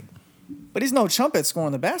I think. But he's no chump at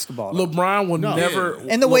scoring the basketball. though. LeBron will never.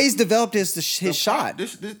 And the way he's developed his The shot.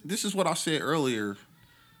 This is what I said earlier.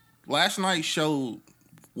 Last night showed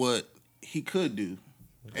what he could do.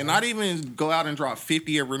 And not even go out and drop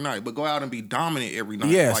 50 every night, but go out and be dominant every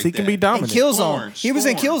night. Yes, like he can that. be dominant. And kill zone. Scoring, He was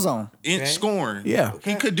in scoring. kill zone. In scoring. Yeah.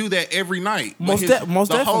 He could do that every night. But Most the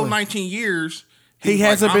whole definitely. 19 years, He was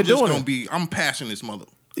hasn't I'm been just doing gonna it. be I'm passing this mother.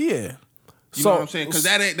 Yeah. You know what I'm saying? Because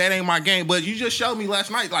that ain't my game. But you just showed me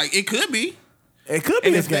last night, like it could be. it could be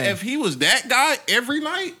And his game. if he was that guy every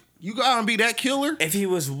night, you go out and be that killer. if he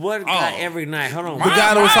was what guy Oh. every night? Hold on. My- The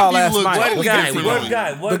guy that we saw my view last looked night. What totally guy? different What on guy?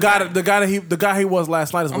 it. What the guy he was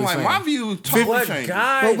last night is what I'm he's like, saying. my view totally What changed.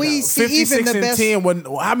 guy? But we though? see 56 even the and best. 10. When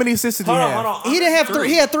how many assists did he Hold on, have? hold on. He didn't have three.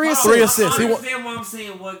 He had 3 assists. 3 assists. He I wa- understand what I'm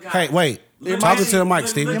saying. What guy? Hey, wait. Look Talking at to the his- mic, look-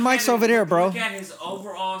 Stevie. look Your mic's at over his- there, bro. Look at his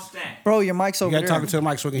overall stats. Bro, your mic's You over got there. to talk to the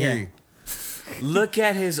mic so we can hear Yeah. you. Look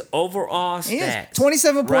at his overall He is stats.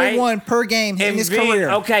 27.1 right? per game in And his then- career.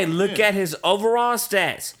 Okay, look at his overall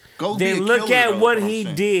stats. Go be then a look killer, at though, what is what he I'm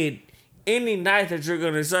saying. did any night that you're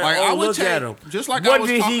gonna say, Like oh, I would look take, at him. just like what I was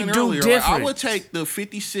did talking he do earlier. different? Like, I would take the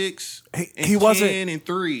 56 He and wasn't- 10 and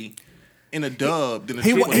 3 in a dub than a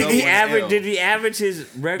He wa- triple he- double he in the average? L. Did he average his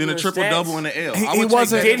regular Then a triple stats? double in the L. He- I he would take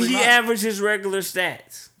wasn't- that Did every he night. average his regular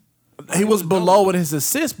stats? He was below in his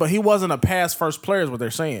assists, but he wasn't a pass first player. Is what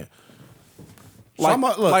they're saying.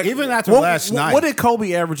 Look, even after last night- what did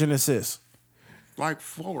Kobe average in assists? like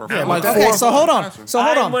 4 or Yeah, 5? like Okay, four- so hold on. So I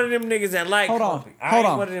hold ain't on. one of them niggas that like Hold on. Kobe. I Hold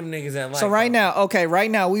ain't on. one of them niggas that like So right Kobe. now,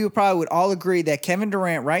 right now, we would probably all agree that Kevin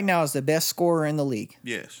Durant right now is the best scorer in the league.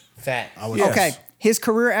 Yes. Facts. Yes. Okay. His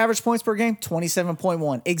career average points per game,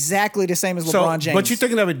 27.1. Exactly the same as So, LeBron James. but you're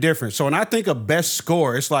thinking of it different. So when I think of best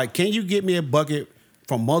scorer, it's like, can you get me a bucket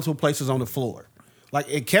from multiple places on the floor?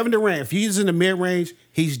 Like Kevin Durant, if he's in the mid range,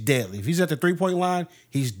 he's deadly. If he's at the 3-point line,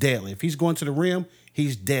 he's deadly. If he's going to the rim,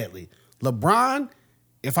 he's deadly. LeBron,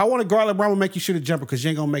 if I want to guard LeBron, I'm gonna make you shoot a jumper because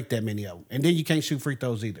you ain't gonna make that many of them, and then you can't shoot free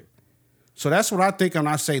throws either. So that's what I think when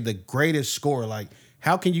I say the greatest scorer. Like,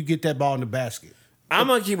 how can you get that ball in the basket? I'm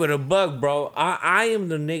gonna keep it a buck, bro. I am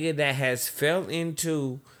the nigga that has fell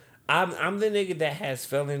into. I'm the nigga that has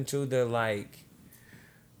fell into the like.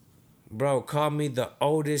 Bro, call me the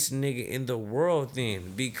oldest nigga in the world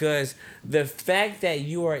then, because the fact that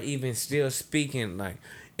you are even still speaking like,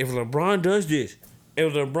 if LeBron does this,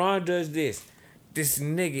 this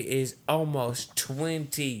nigga is almost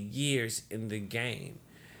 20 years in the game.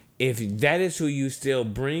 If that is who you still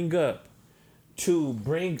bring up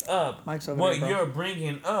Mike's over what there, bro. you're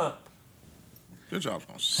bringing up, Good job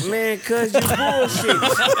on suck. man, cause you bullshit.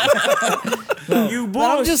 You bullshit.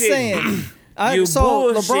 But I'm just saying. You So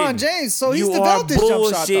bullshitting. LeBron James, so he's You developed are his jump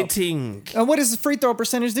shot. Though. bullshitting. And what is his free throw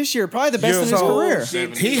percentage this year? Probably the best You're in his career.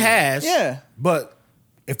 bullshitting. He has, Yeah. But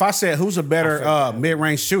if I said who's a better mid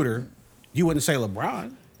range shooter, you wouldn't say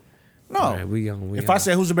LeBron. No. All right, we on. If I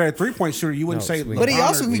said who's a better 3-point shooter, you wouldn't No, say sweet. LeBron. But he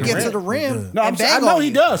also or can get Durant. to the rim. No, and I bang know on he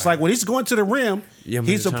you. does. Like when he's going to the rim, You want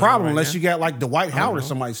me he's to a turn problem on right unless now? you got like Dwight Howard or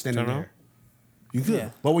somebody standing Turn on. there. You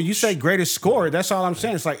good. But when you say greatest scorer, that's all I'm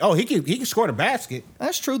saying. It's like, oh, he can score the basket.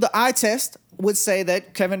 That's true. The eye test would say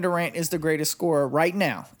that Kevin Durant is the greatest scorer right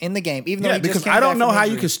now in the game, even though Yeah, he just because came I don't back know from how you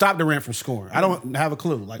injury. can stop Durant from scoring. I don't have a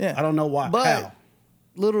clue. Like Yeah. I don't know why. But how.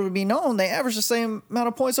 little to be known, they average the same amount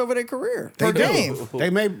of points over their career per They game.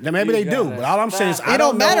 do. Maybe they do. But all I'm saying is It I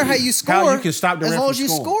don't know matter how you score. How you can stop as Durant long from as you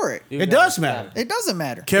scoring. score it. It does matter. It doesn't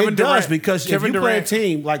matter. It does because Kevin if you play a Durant-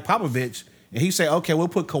 team like Popovich and he say, okay, we'll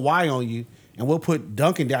put Kawhi on you and we'll put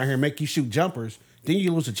Duncan down here and make you shoot jumpers, then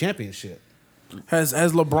you lose a championship. Has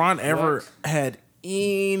LeBron ever had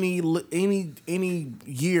any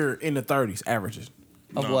year in the 30s averages?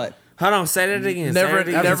 Of what? Hold on, say that again. Never- say that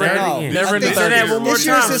again. never- Say that no. again. never in the Say that 30s. one more This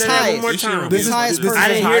year's time. his Say that one highest. more This year time. will be His highest this per I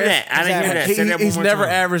didn't game. hear that. I didn't hear that. Say that one He's more never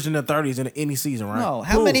time. averaged in the 30s in any season, right? No.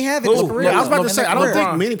 How many have in his Who? career? Yeah, I was about to In say, their I don't career?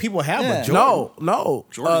 think many people have, Yeah. but Jordan. No.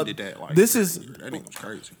 Jordan did that. Like this is that nigga was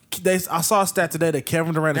crazy. I saw a stat today that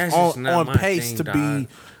Kevin Durant is That's just not on my pace thing, to dog. be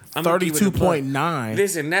I'm gonna keep it a buck. 32.9.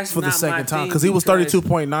 Listen, that's for the not my second time thing because he was because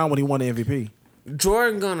 32.9 when he won the MVP.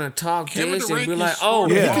 Jordan gonna talk Kevin this and Durant be can like, score "Oh,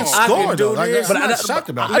 the yeah, ball. He can I score, can do though. Like, this." I'm not I- shocked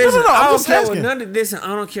about I- that. I don't know, I'm I don't just care asking. what none of this. I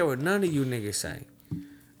don't care what none of you niggas say.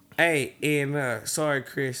 Hey, and sorry,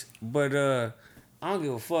 Chris, but I don't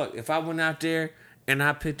give a fuck if I went out there and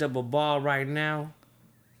I picked up a ball right now.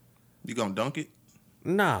 You gonna dunk it?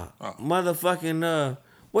 Nah, Oh. motherfucking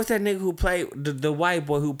what's that nigga who played the white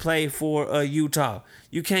boy who played for Utah?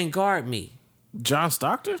 You can't guard me. John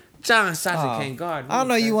Stockton?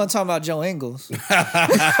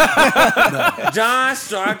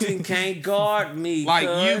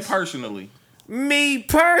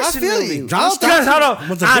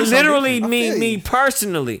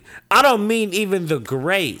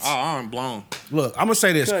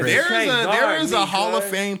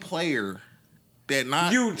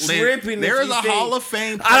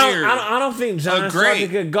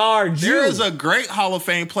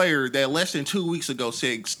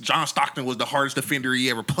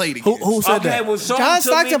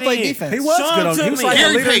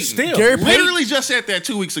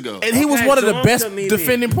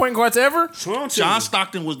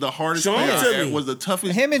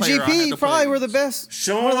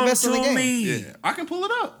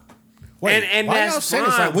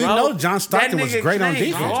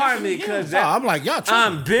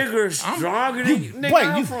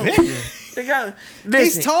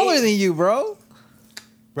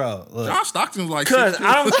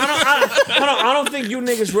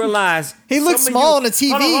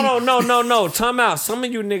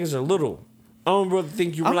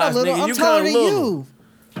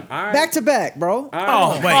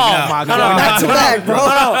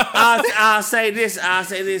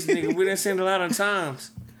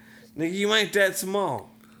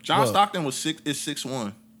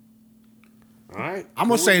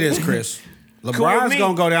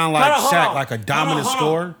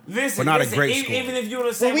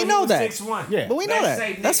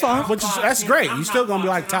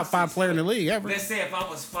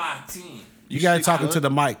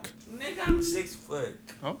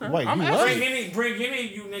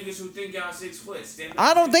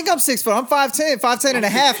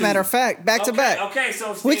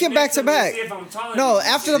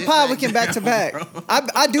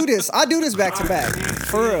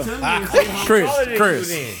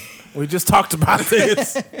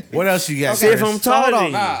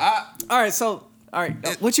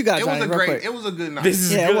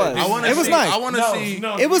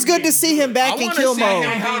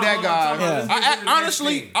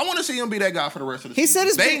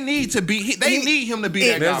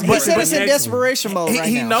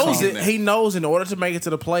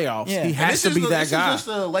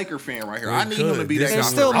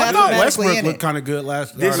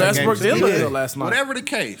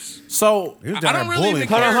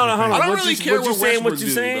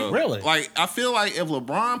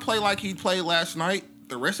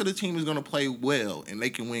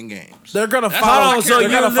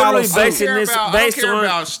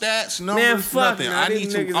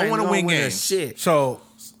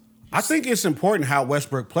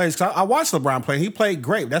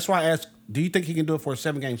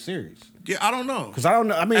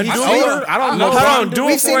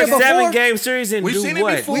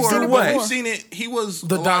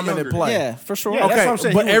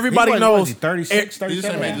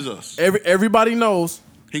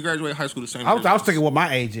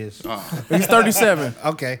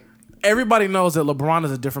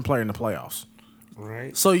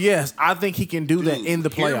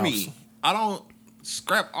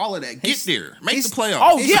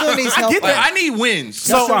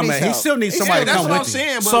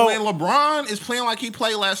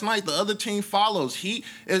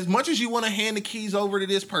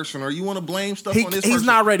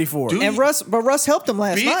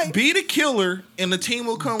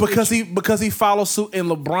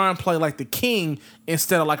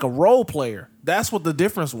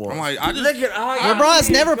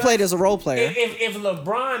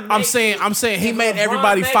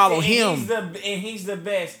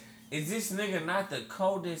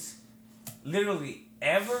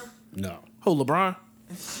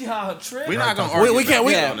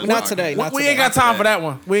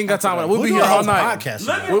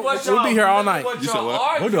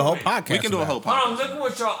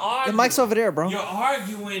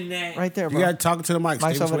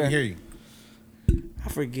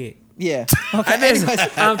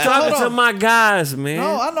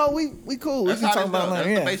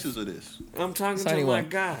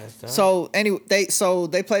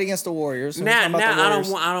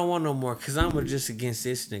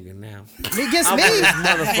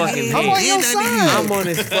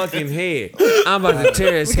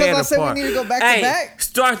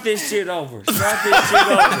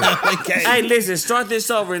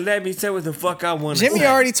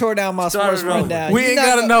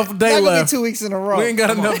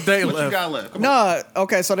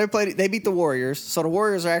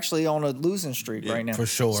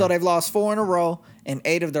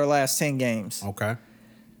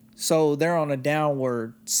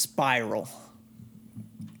 downward spiral.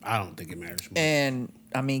 I don't think it matters much. And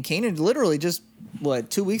I mean, Keenan literally just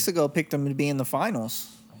 2 weeks ago picked him to be in the finals.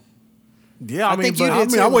 Yeah, I mean, think you but, did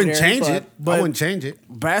too, I wouldn't Derek, change it. but- I wouldn't change it.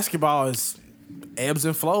 basketball is ebbs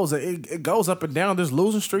and flows. It goes up and down. There's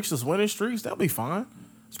losing streaks, there's winning streaks. That'll be fine.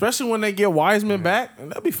 Especially when they get Wiseman back, and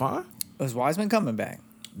that'll be fine. Is Wiseman coming back?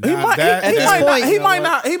 He Nah, might, that- he this might point, not. He you know might what?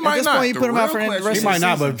 not. He At might this not. point, you The put him out real for the question- rest He of might the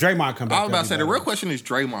not, season. but if Draymond come back. I was about to say the that'd be real better. question is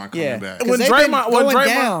Draymond coming Yeah, back. because they've When been Draymond- going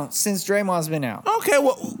down since Draymond's been out. Okay,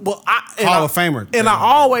 well, Hall of Famer. and I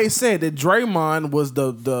always said that Draymond was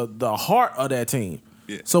the heart of that team.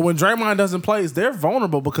 Yeah. So when Draymond doesn't play, they're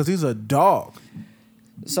vulnerable because he's a dog.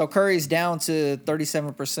 So Curry's down to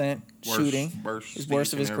 37% shooting. Worst It's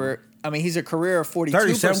worst of his season career. ever. I mean, he's a career 42%.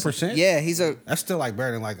 37%? Yeah, he's a That's still like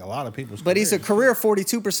better than like a lot of people's. but he's a careers. career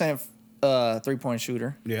 42% 3-point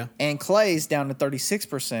shooter. Yeah. And Clay's down to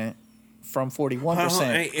 36% from 41%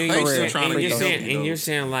 And Clay's still trying to free get throw. healthy, though. you're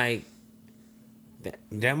saying like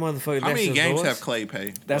that motherfucker. How many that's games his have Clay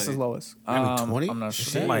paid? That's played? his lowest. Maybe 20? I'm not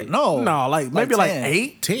sure. Shit. Like no, like maybe like 10.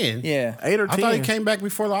 8, 10. Yeah. 8 or 10. I thought he came back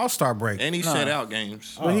before the All Star break. And he set out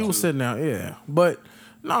games. But he was sitting out, yeah. But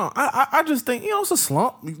no, I just think it's a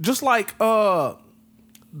slump. Just like the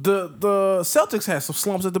Celtics had some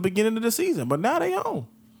slumps at the beginning of the season, but now they on.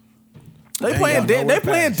 They playing damn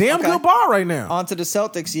Okay. good ball right now. On to the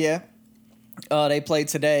Celtics, yeah. They played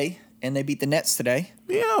today and they beat the Nets today.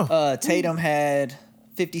 Yeah. Tatum had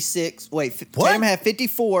 56. Wait, What? Tatum had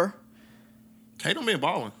 54. Tatum been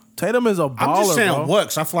balling. Tatum is a baller, I'm just saying bro. what?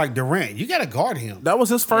 'Cause I feel like Durant. You got to guard him. That was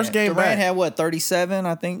his first Yeah, game Durant back. had what, 37,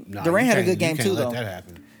 I think. Nah, Durant you had a can't- good game you can't too, let though. that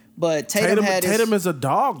happen. But Tatum had Tatum is a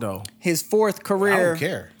dog, though. his fourth career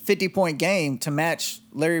care. 50-point game to match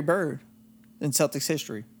Larry Bird in Celtics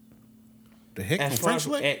history The Hick from That's French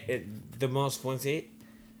probably Lick? the most points hit.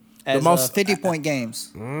 as most- 50-point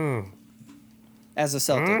games as a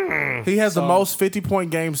Celtic. He has the So- most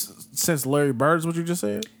 50-point games since Larry Bird's, what you just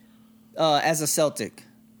said? As a Celtic.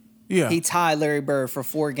 Yeah. He tied Larry Bird for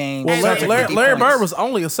 4 games. well, Celtic 50 Larry points. Bird was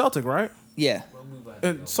only a Celtic, right? Yeah.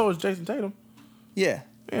 And so is Jason Tatum. Yeah.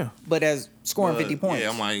 Yeah. But as scoring 50 But, points.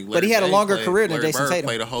 Yeah, I'm like, but he had a Larry longer played- career than Larry Jason Bird Tatum.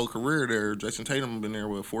 Played a whole career there. Jason Tatum been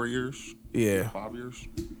there, 4 years? Yeah. 5 years?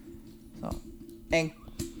 And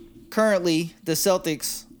currently, the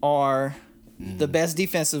Celtics are the best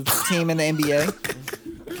defensive team in the NBA.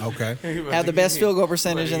 Okay. Have the best field goal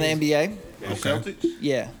percentage in the NBA. Celtics?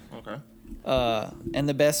 Yeah. Okay. And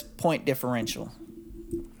the best point differential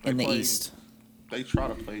in the played- East. They try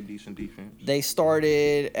to play decent defense. They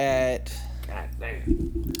started at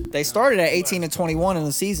 18 and 21 in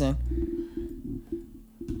the season,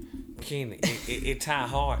 Keenan, it tie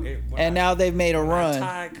hard. and now they've made a I run.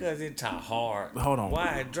 tie because it tie hard. Hold on.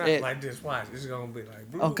 Why it drop It- like this? Watch, it's gonna be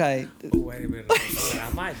like. Blue. Okay. Ooh, wait a minute. I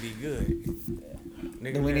might be good.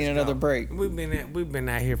 Nigga, Then we need let's another go. break. We've been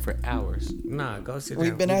out here for hours. Nah, go sit down.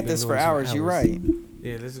 We've been at this for doing some hours. You're right.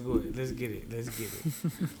 Yeah, let's go. Let's get it. Let's get it.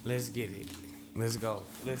 Let's get it. Let's go.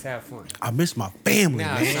 Let's have fun. I miss my family,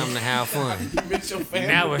 Now it's man. something to have fun.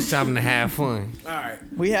 Now it's something to have fun.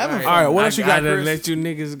 We haven't. All right, what else you got, I done Chris? let you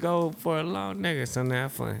niggas go for a long nigga, something to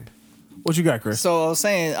have fun. What you got, Chris? So I was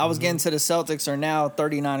saying, I was getting to the Celtics are now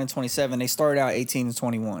 39 and 27. They started out 18 and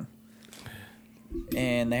 21,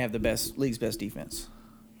 and they have the league's best defense.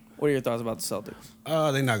 What are your thoughts about the Celtics?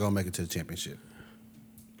 They're not gonna make it to the championship.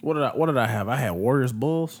 What did I have? I had Warriors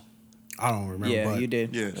Bulls. I don't remember. Yeah, but you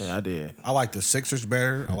did. Yes. Yeah, I did. I like the Sixers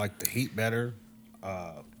better. I like the Heat better.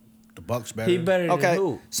 The Bucks better. He better than Okay,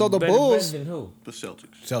 who? so the Better Bulls- than who? The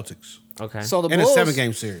Celtics. Celtics Okay. So the in a Bulls,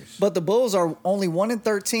 7-game series. but the Bulls are only 1 and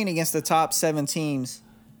 13 against the top 7 teams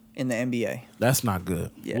in the NBA. That's not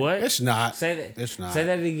good. Yeah. What? It's not. Say that. It's not. Say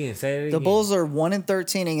that again. Say that again. The Bulls are 1 and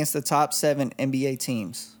 13 against the top 7 NBA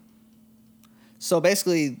teams. So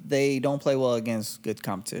basically, they don't play well against good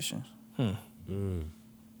competition.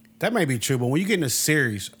 That may be true, but when you get in a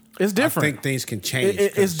series, It's different. I think things can change.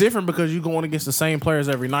 It's 'cause- different because you're going against the same players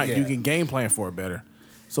every night. Yeah. You can game plan for it better.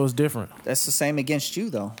 So it's different. That's the same against you,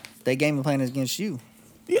 though. They game plan against you.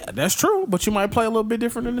 Yeah, that's true. But you might play a little bit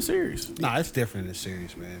different in the series. Nah, it's different in the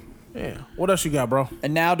series, man. Yeah. What else you got, bro?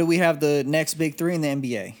 And now do we have the next big 3 in the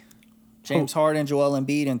NBA? James Harden, Joel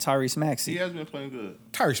Embiid, and Tyrese He Maxey. has been playing good.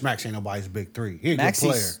 Tyrese Maxey ain't nobody's big three. He's a good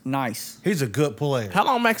player. Maxey's nice. He's a good player. How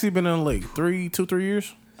long Maxie been in the league? 3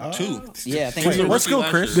 years? 2. Yeah, I think Wait, he was- what school,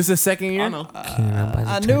 Chris? This is his second year? I know.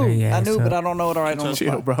 I knew, but I don't know what I don't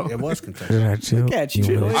Chill, know. bro. It was Kentucky. Look at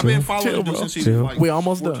you. I've been following Chill, him bro. since he was like We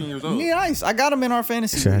almost 14 done. years old. Yeah, nice. I got him in our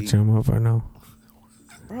fantasy Should I league. jump up or no?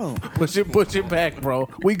 Bro, Push it back, bro.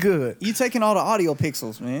 We good. you taking all the audio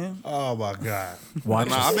pixels, man. Oh my God. Watch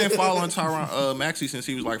Nah, I've been following Tyron Maxey since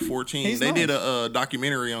he was like 14. He's They nice. did a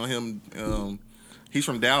documentary on him He's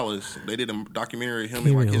from Dallas. They did a documentary. Him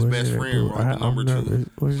and like his best friend were like the number 2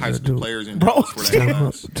 high school players in Dallas for that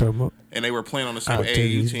class. And they were playing on the same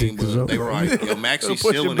AAU team, but they were like, yo, Maxie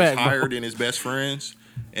Shilling is higher than his best friends.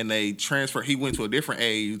 And they transferred. He went to a different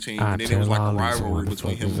AAU team, and then it was like a rivalry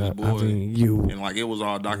between him and his boy. And like it was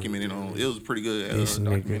all documented on. It was a pretty good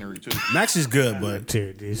documentary too. Max is good, but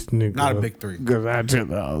this nigga not a big 3. Because I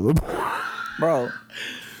took all the Bro,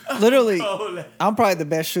 literally, I'm probably the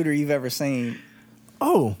best shooter you've ever seen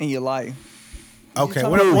in your life. Okay,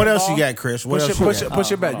 what else you got, Chris? What else?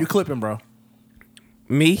 Push it back. You clipping, bro.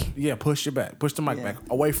 Me? Yeah, push it back. Push the mic back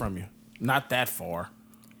away from you. Not that far.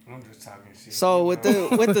 I'm just talking shit. So with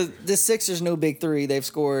the Sixers' new big 3, they've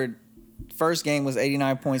scored. First game was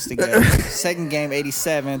 89 points together. Second game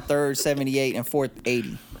 87, third 78, and fourth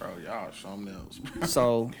 80. Bro, y'all something else. Bro.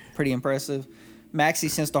 So pretty impressive. Maxey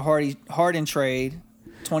since the Harden trade,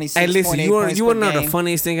 26. Hey, listen, you want to know the game.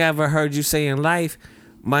 funniest thing I ever heard you say in life?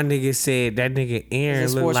 My nigga said that nigga Aaron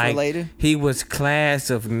Is it looked sports like related? he was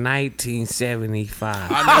class of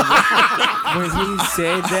 1975. When he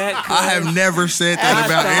said that, I have never said that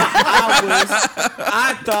about him.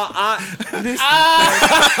 I thought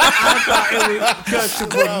it was because for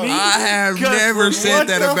me. I have never said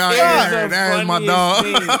that about Aaron. That is my dog.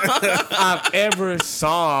 I've ever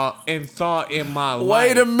saw and thought in my life.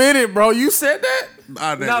 Wait a minute, bro. You said that?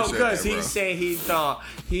 I never No, said because that, he bro. said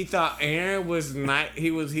he thought Aaron was not.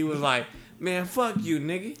 He was like, man, fuck you,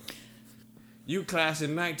 nigga. You class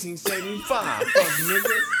in 1975, fuck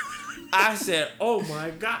nigga. I said, oh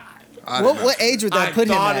my god. What age would that put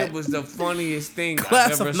him I thought at? it was the funniest thing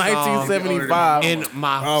Class I ever of saw 1975. in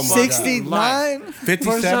my Oh my fucking 69? life.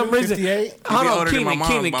 57, For some reason, 58? hold on, older than my mom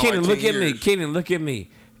Kenan, by Kenan, like look 10 at me, years. Kenan, look at me.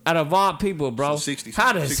 Out of all people, bro, So 60,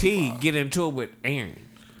 how does he 65. get into it with Aaron?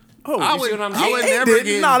 Oh, I You see would, what I'm I saying? would He never didn't.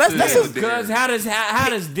 get No, that's into his- it. Because how does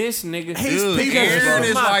this nigga? He's Dude, peaking, Aaron bro.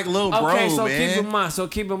 is like little bro, okay, so man.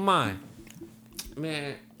 keep in mind,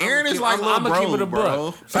 man. Aaron is like little I'ma bro, keep it a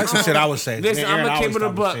bro. buck. That's some shit I would say. Listen, Aaron I'm gonna keep always it a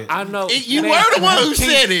talking buck. shit. I know You man, were the one who King-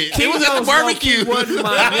 said it. It was at the King barbecue. knows wasn't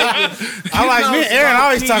my nigga. I like me and Aaron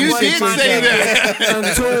always talking You shit did to each say other.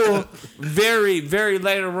 that. Until very, very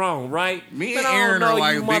later on, right? Me Man, and I don't Aaron know are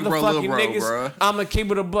like you big bro, little motherfucking bro, niggas. bruh. I'm gonna keep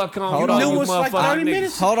it a buck on Hold you, on. you It was like motherfucking 30 niggas.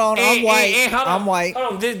 minutes. Hold on, I'm white. hold on. I'm white.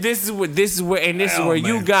 Hold on. This is where Oh,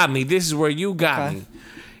 you man. got me. This is where you got Okay. me.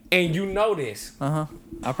 And you know this.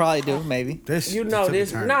 I probably do, maybe. This You know took a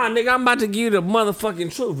this. turn. Nah, nigga, I'm about to give you the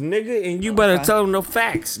motherfucking truth, nigga. And you better Okay. tell them the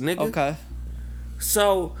facts, nigga. Okay.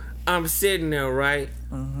 So I'm sitting there, right?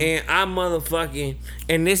 And I'm motherfucking,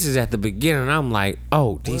 and this is at the beginning. I'm like,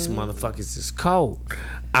 oh, these motherfuckers is cold.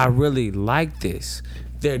 I really like this.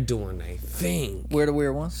 They're doing a thing, We're the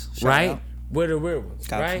weird ones. Shout right? out. We're the real ones,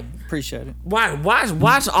 Gotcha. right? Appreciate it.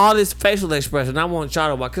 Watch all this facial expression. I want y'all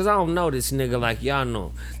to watch, cause I don't know this nigga like y'all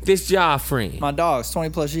know. This y'all friend. My dog's 20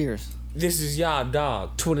 plus years. This is y'all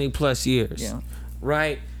dog, 20 plus years. Yeah.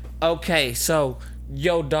 Right? Okay, so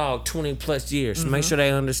your dog, 20 plus years. Make sure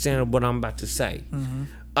they understand what I'm about to say. All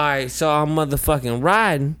right, so I'm motherfucking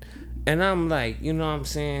riding, and I'm like, you know what I'm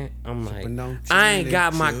saying? I'm like, no I ain't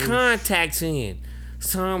got my juice. contacts in.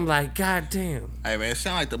 So I'm like, God damn. Hey man, it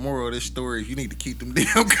sound like the moral of this story is you need to keep them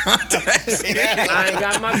damn contacts. I ain't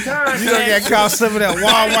got my contacts. You don't get caught slipping at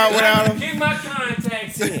Walmart without him. Get my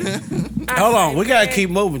contacts in. Hold on, we gotta keep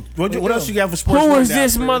moving. What else you got for sports? Who is rundown,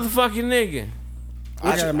 this Chris? motherfucking nigga?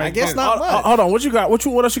 I guess not much. Hold on. What you got? What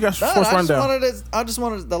else you got for No, sports rundown? I just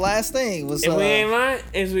wanted the last thing was If we ain't lying,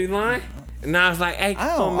 is we lying? And I was like, hey, I come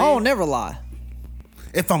on, don't, man. I don't never lie.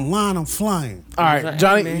 If I'm lying, I'm flying. All right, Hey,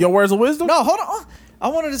 Johnny, man. your words of wisdom? No, hold on. I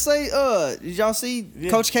wanted to say, did y'all see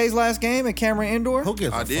Coach K's last game at Cameron Indoor? Who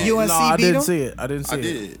gives I a did. fuck? UNC No, I beat didn't them? see it. I didn't see I it.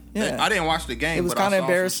 did. Yeah. I didn't watch the game, It was but I kinda saw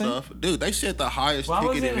embarrassing. some stuff. Dude, they said the highest Why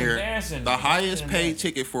was ticket it in there. embarrassing? The highest It was paid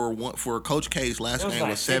ticket for Coach K's last It was game like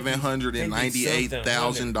was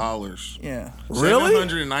 $798,000. Yeah. Really?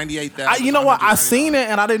 $798,000. You know what? I seen it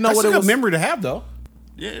and I didn't know That's what a it good was. memory to have, though.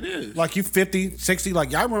 Yeah, it is. Like you 50, 60.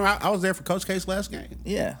 Like y'all remember, I was there for Coach K's last game.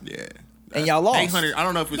 Yeah. Yeah. And y'all lost. 800. I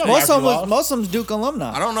don't know if it's. No, Most of lost. them's Duke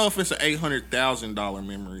alumni. I don't know if it's an $800,000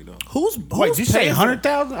 memory though. Who's Wait, you say paying for-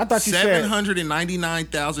 100,000? I thought you said.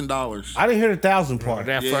 $799,000. I didn't hear the 1,000 part.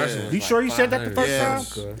 That Yeah. first one was You like sure you said that the 500. first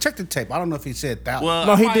Yes. time? Check the tape. I don't know if he said 1,000. Well,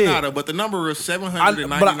 No, he I might did. not have, but the number is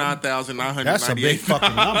 $799,998. That's a big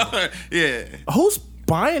fucking number. Yeah, Who's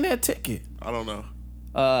buying that ticket? I don't know.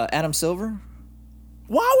 Adam Silver,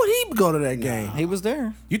 Why would he go to that game? he was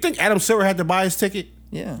there. You think Adam Silver had to buy his ticket?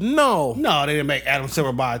 Yeah. No. No, they didn't make Adam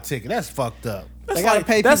Silver buy a ticket. That's fucked up. They gotta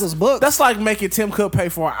pay people's books. That's like making Tim Cook pay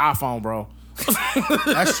for an iPhone, bro.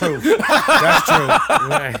 That's true. That's true.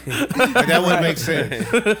 Right. That wouldn't make sense.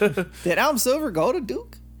 Did Adam Silver go to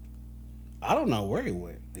Duke? I don't know where he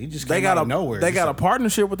went. He just They came got out a of nowhere. they got a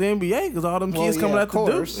partnership with the NBA because all them Well, kids coming yeah, out of the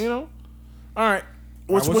Duke. course. You know. All right.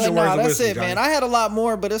 What's All right, what's your But words no, of that's wisdom, it, man. Johnny? I had a lot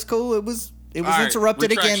more, but it's cool. It was All right,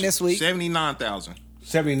 interrupted again retraction. this week. 79,000.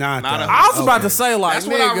 79,000. Not a- I was about to say like That's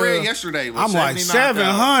what I nigga, read yesterday. Was I'm like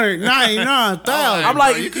 79,000. 799,000. I'm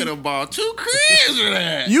like, you could have bought 2 cribs for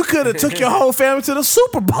that. You could have took your whole family to the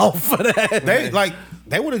Super Bowl for that.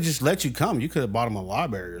 They would have just let you come. You could have bought them a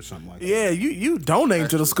library or something like that. Yeah, you donate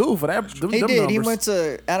to the school for that. Them, He them did. He numbers.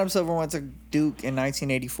 Adam Silver went to Duke in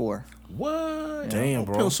 1984. What? Damn,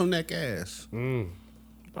 bro. Peel some neck ass. All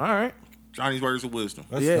right. Johnny's words of wisdom.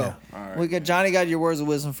 Let's Yeah. go. All right. We got Johnny got your words of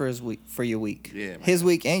wisdom for his week, for your week. Yeah, man. His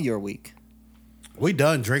week and your week. We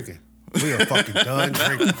done drinking. We are fucking done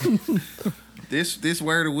drinking. This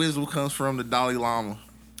word of wisdom comes from the Dalai Lama.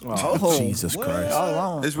 Oh, Jesus Christ. Oh,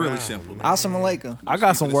 long. It's really simple. Man. Assalamu alaikum. I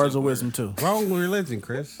got some words of wisdom too. Wrong religion,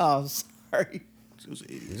 Chris. Oh, sorry. It was an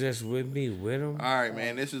idiot. Just with me, with him. All right,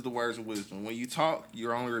 man. This is the words of wisdom. When you talk,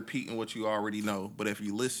 you're only repeating what you already know. But if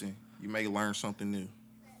you listen, you may learn something new.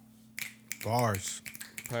 Bars.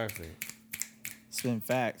 Perfect. It's been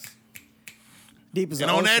facts. Deep as And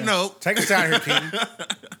the on that ocean. note, Take us out here, King.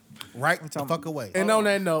 Right the fuck away. And on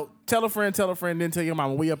that note, tell a friend, then tell your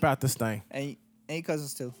mama. We up out this thing. And your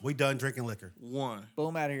cousins too. We done drinking liquor. 1.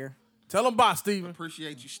 Boom, out of here. Tell them bye, Steven.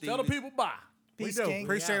 Appreciate you, Steve. Tell the people bye. Peace, we do. King.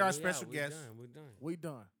 Appreciate our Yeah, special we guest. done, we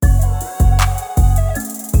done. We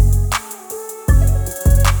done.